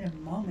with me in a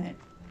moment.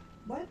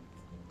 What?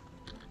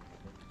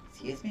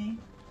 Excuse me.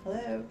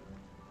 Hello?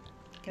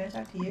 Can I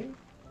talk to you?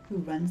 Who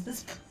runs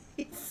this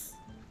place?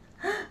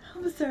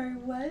 I'm sorry,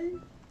 what?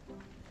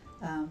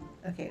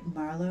 Okay,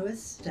 Marlowe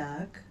is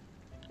stuck.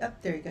 Oh,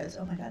 there he goes.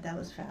 Oh my god, that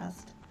was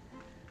fast.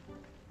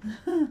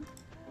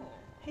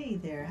 Hey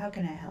there, how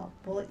can I help?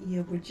 Well,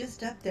 you were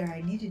just up there.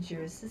 I needed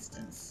your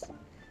assistance.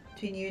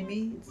 Between you and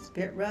me, it's a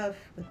bit rough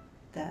with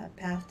the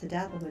path to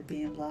Dapplewood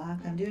being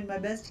blocked. I'm doing my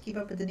best to keep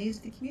up with the needs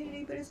of the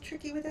community, but it's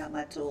tricky without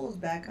my tools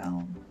back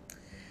home.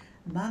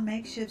 My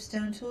makeshift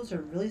stone tools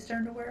are really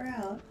starting to wear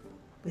out.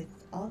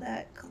 With all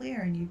that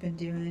clearing you've been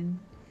doing,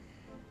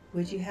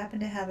 would you happen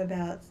to have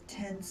about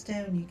 10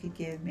 stone you could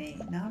give me?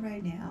 Not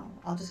right now.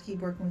 I'll just keep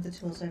working with the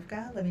tools I've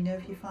got. Let me know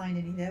if you find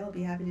any though. I'll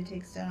be happy to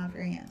take stone off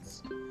your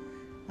hands.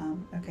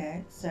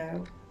 Okay,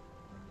 so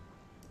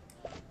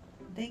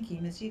thank you.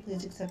 Miss you,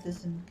 please accept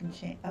this and can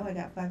change. Oh, I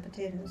got 5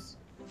 potatoes.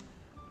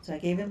 So I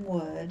gave him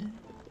wood.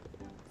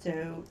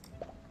 So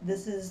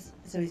this is,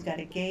 so he's got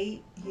a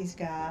gate, he's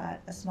got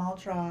a small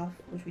trough,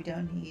 which we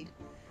don't need,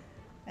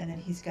 and then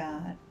he's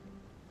got,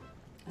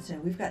 so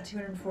we've got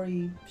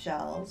 240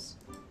 shells.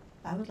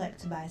 I would like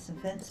to buy some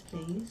fence,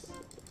 please.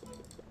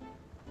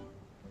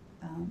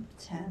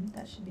 10,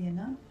 that should be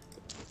enough.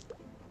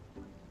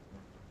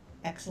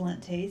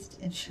 Excellent taste,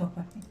 enjoy.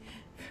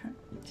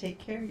 Take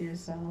care of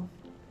yourself.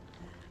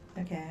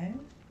 Okay.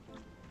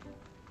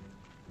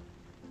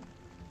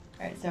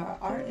 Alright, so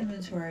our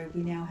inventory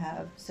we now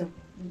have, so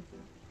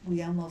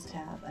we almost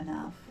have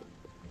enough.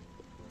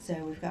 So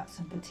we've got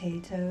some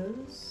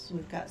potatoes,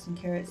 we've got some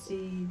carrot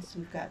seeds,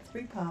 we've got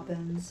 3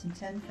 poppins, some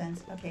 10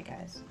 fence. Okay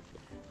guys,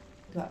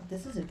 wow,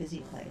 this is a busy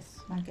place,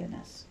 my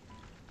goodness.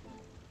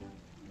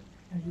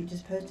 Oh, you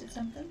just posted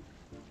something?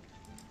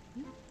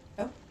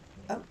 Oh,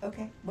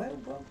 okay,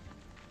 whoa.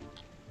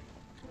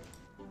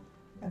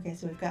 Okay,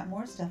 so we've got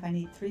more stuff. I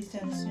need 3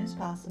 stone as soon as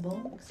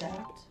possible,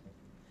 accept.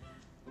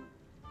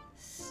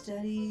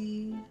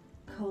 Study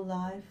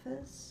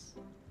Colophius.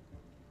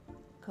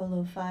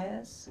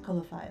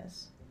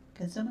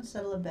 Can someone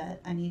settle a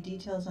bet? I need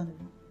details on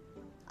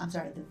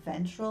the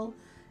ventral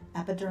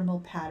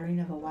epidermal patterning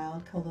of a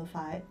wild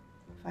Colophius,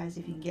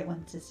 if you can get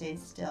one to stay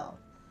still.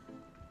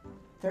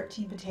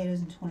 13 potatoes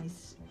and 20.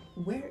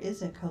 Where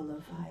is a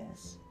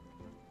Colophius?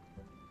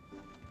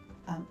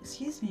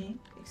 Excuse me.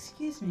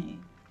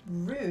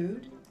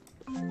 Rude.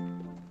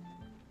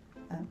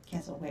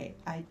 Cancel, wait.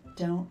 I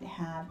don't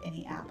have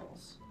any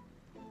apples.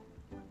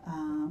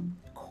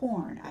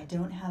 Corn. I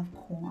don't have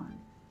corn.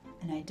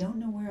 And I don't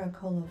know where a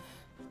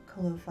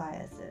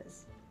Colophius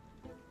is.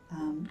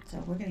 So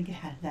we're going to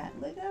get out of that.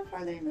 Look how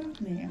far they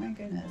moved me. Oh my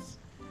goodness.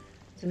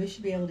 So we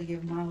should be able to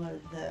give Marlo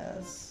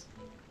this.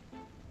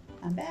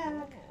 I'm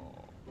back.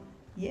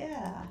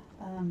 Yeah.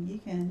 You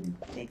can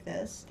take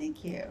this.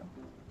 Thank you.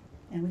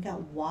 And we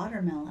got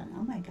watermelon.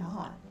 Oh my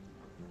god.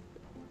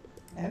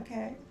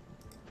 Okay.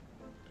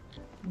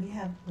 We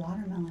have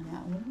watermelon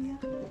now. What do we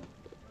have?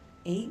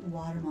 8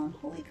 watermelon.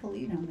 Holy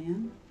Colino,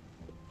 man.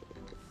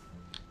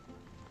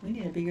 We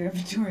need a bigger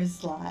inventory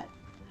slot.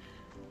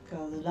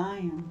 Go the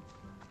lion.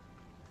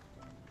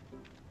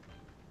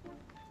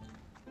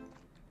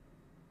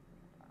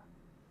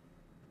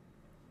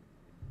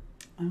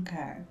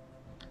 Okay.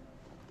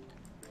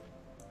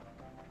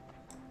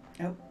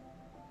 Oh.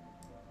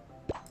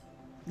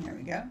 There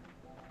we go.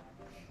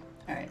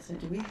 Alright, so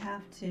do we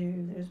have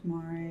to, there's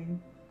Mari.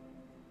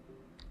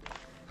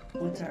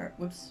 What's our,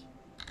 whoops,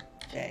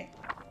 J.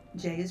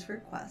 J is for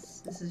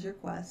quests. This is your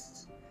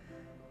quest.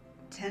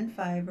 10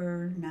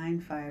 fiber, 9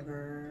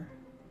 fiber,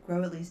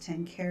 grow at least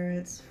 10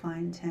 carrots,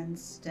 find 10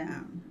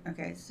 stone.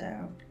 Okay,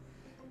 so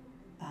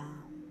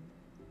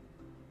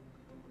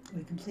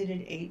we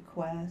completed 8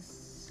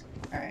 quests.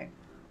 Alright.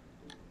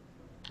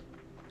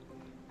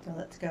 So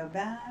let's go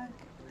back.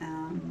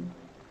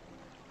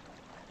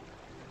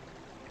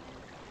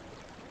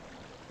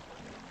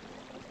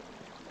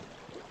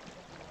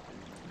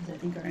 I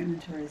think our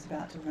inventory is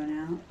about to run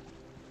out.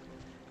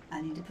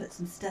 I need to put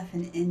some stuff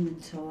in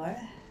inventory.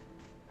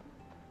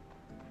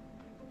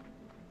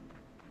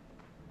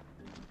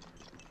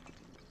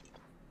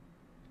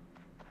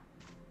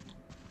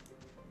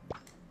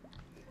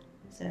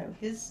 So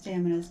his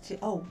stamina is to,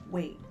 oh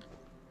wait.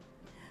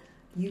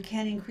 You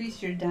can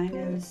increase your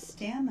dino's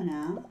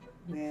stamina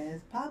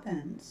with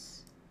poppins.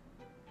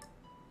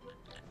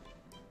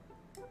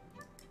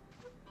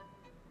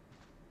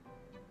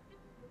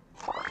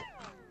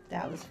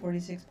 That was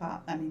 46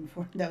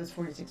 that was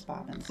 46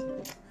 poppins.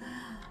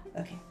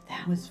 Okay,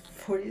 that was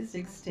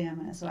 46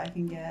 stamina, so I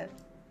can get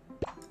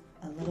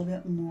a little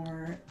bit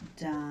more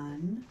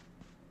done.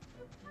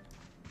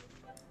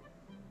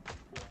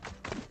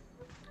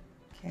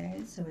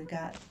 Okay, so we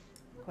got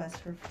quest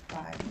for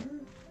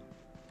fiber.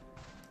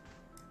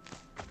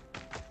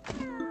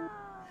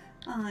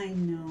 I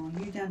know,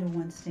 you're down to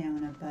 1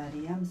 stamina,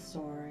 buddy. I'm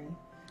sorry.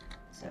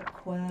 So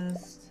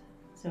quest.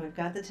 So we've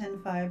got the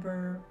 10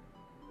 fiber.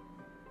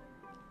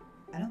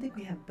 I don't think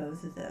we have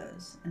both of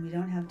those. And we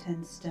don't have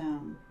 10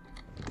 stone.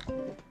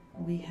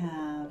 We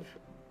have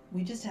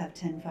we just have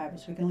 10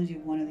 fibers. We can only do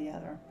one or the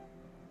other.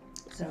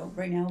 So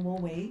right now we'll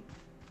wait.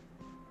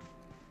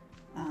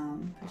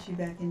 Put you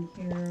back in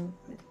here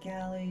with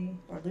Gally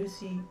or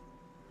Lucy.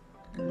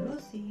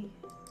 Lucy.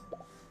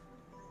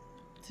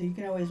 So you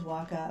can always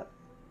walk up.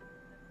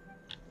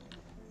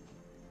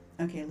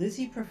 Okay,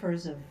 Lucy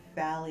prefers a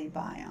valley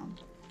biome.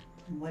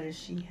 And what does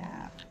she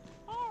have?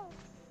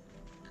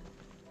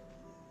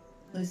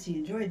 Lucy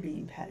enjoyed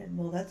being petted.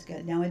 Well, that's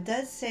good. Now it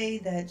does say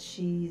that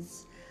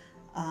she's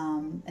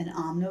an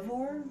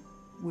omnivore,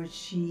 which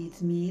she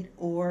eats meat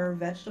or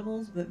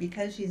vegetables, but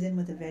because she's in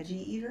with a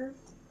veggie eater,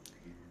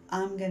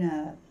 I'm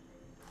gonna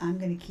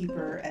keep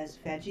her as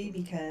veggie,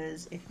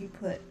 because if you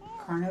put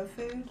carno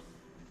food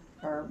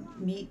or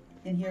meat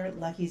in here,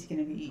 Lucky's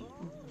gonna be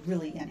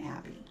really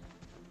unhappy.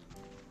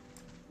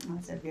 Oh,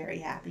 it's a very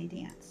happy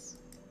dance.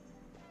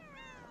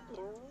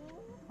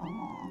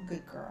 Aw,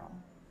 good girl.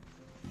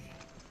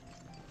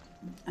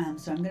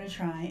 So I'm gonna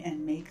try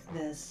and make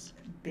this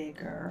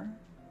bigger.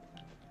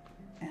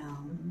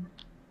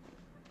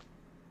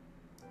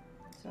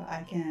 So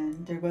I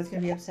can, they're both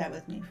gonna be upset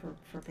with me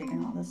for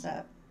picking all this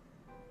up.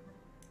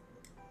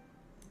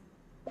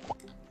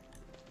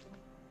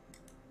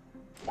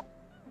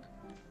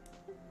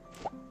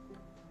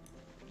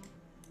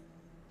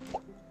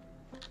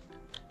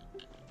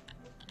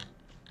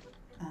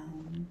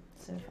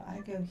 So if I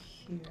go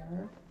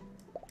here,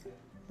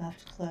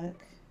 left click,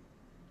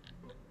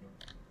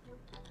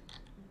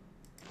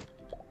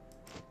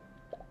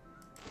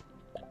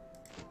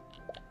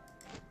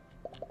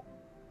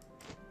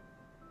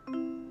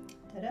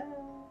 ta-da!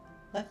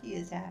 Lucky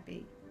is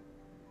happy.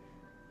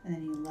 And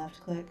then you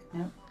left click,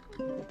 nope.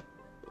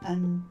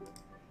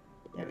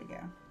 There we go.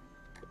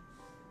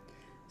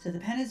 So the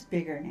pen is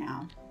bigger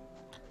now.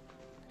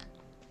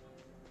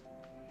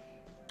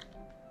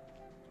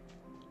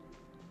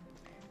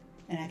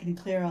 And I can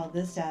clear all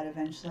this out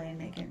eventually and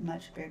make it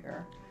much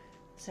bigger.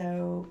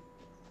 So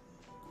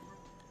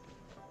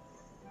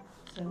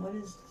what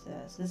is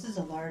this? This is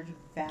a large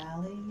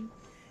valley,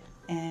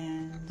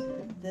 and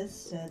this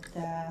said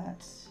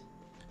that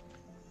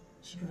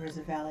she prefers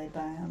a valley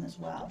biome as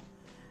well.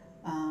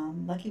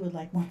 Lucky would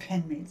like more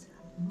pen mates.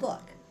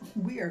 Look,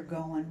 we are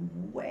going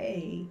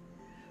way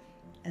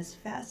as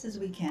fast as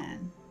we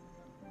can.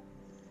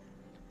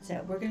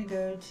 So we're going to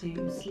go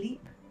to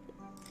sleep,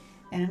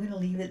 and I'm going to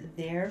leave it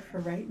there for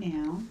right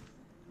now,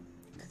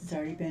 because it's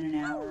already been an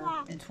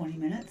hour and 20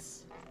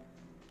 minutes.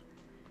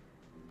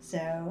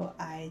 So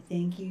I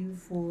thank you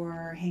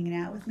for hanging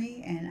out with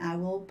me, and I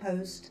will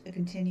post a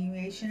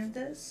continuation of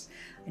this.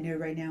 I know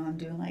right now I'm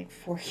doing like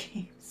 4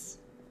 games,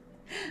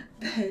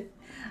 but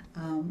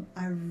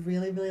I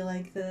really, really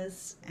like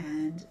this,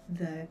 and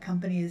the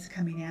company is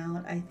coming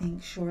out, I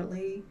think,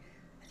 shortly.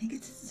 I think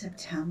it's in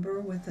September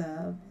with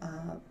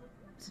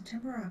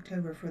September or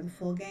October for the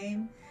full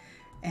game,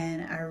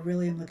 and I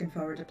really am looking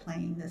forward to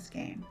playing this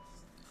game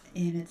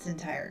in its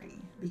entirety,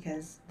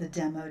 because the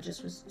demo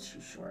just was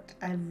too short.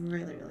 I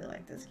really, really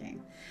like this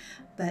game.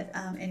 But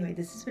anyway,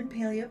 this has been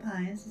Paleo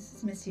Pines. This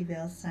is Misty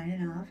Vale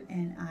signing off,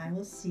 and I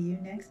will see you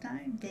next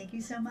time. Thank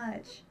you so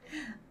much.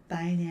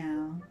 Bye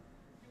now.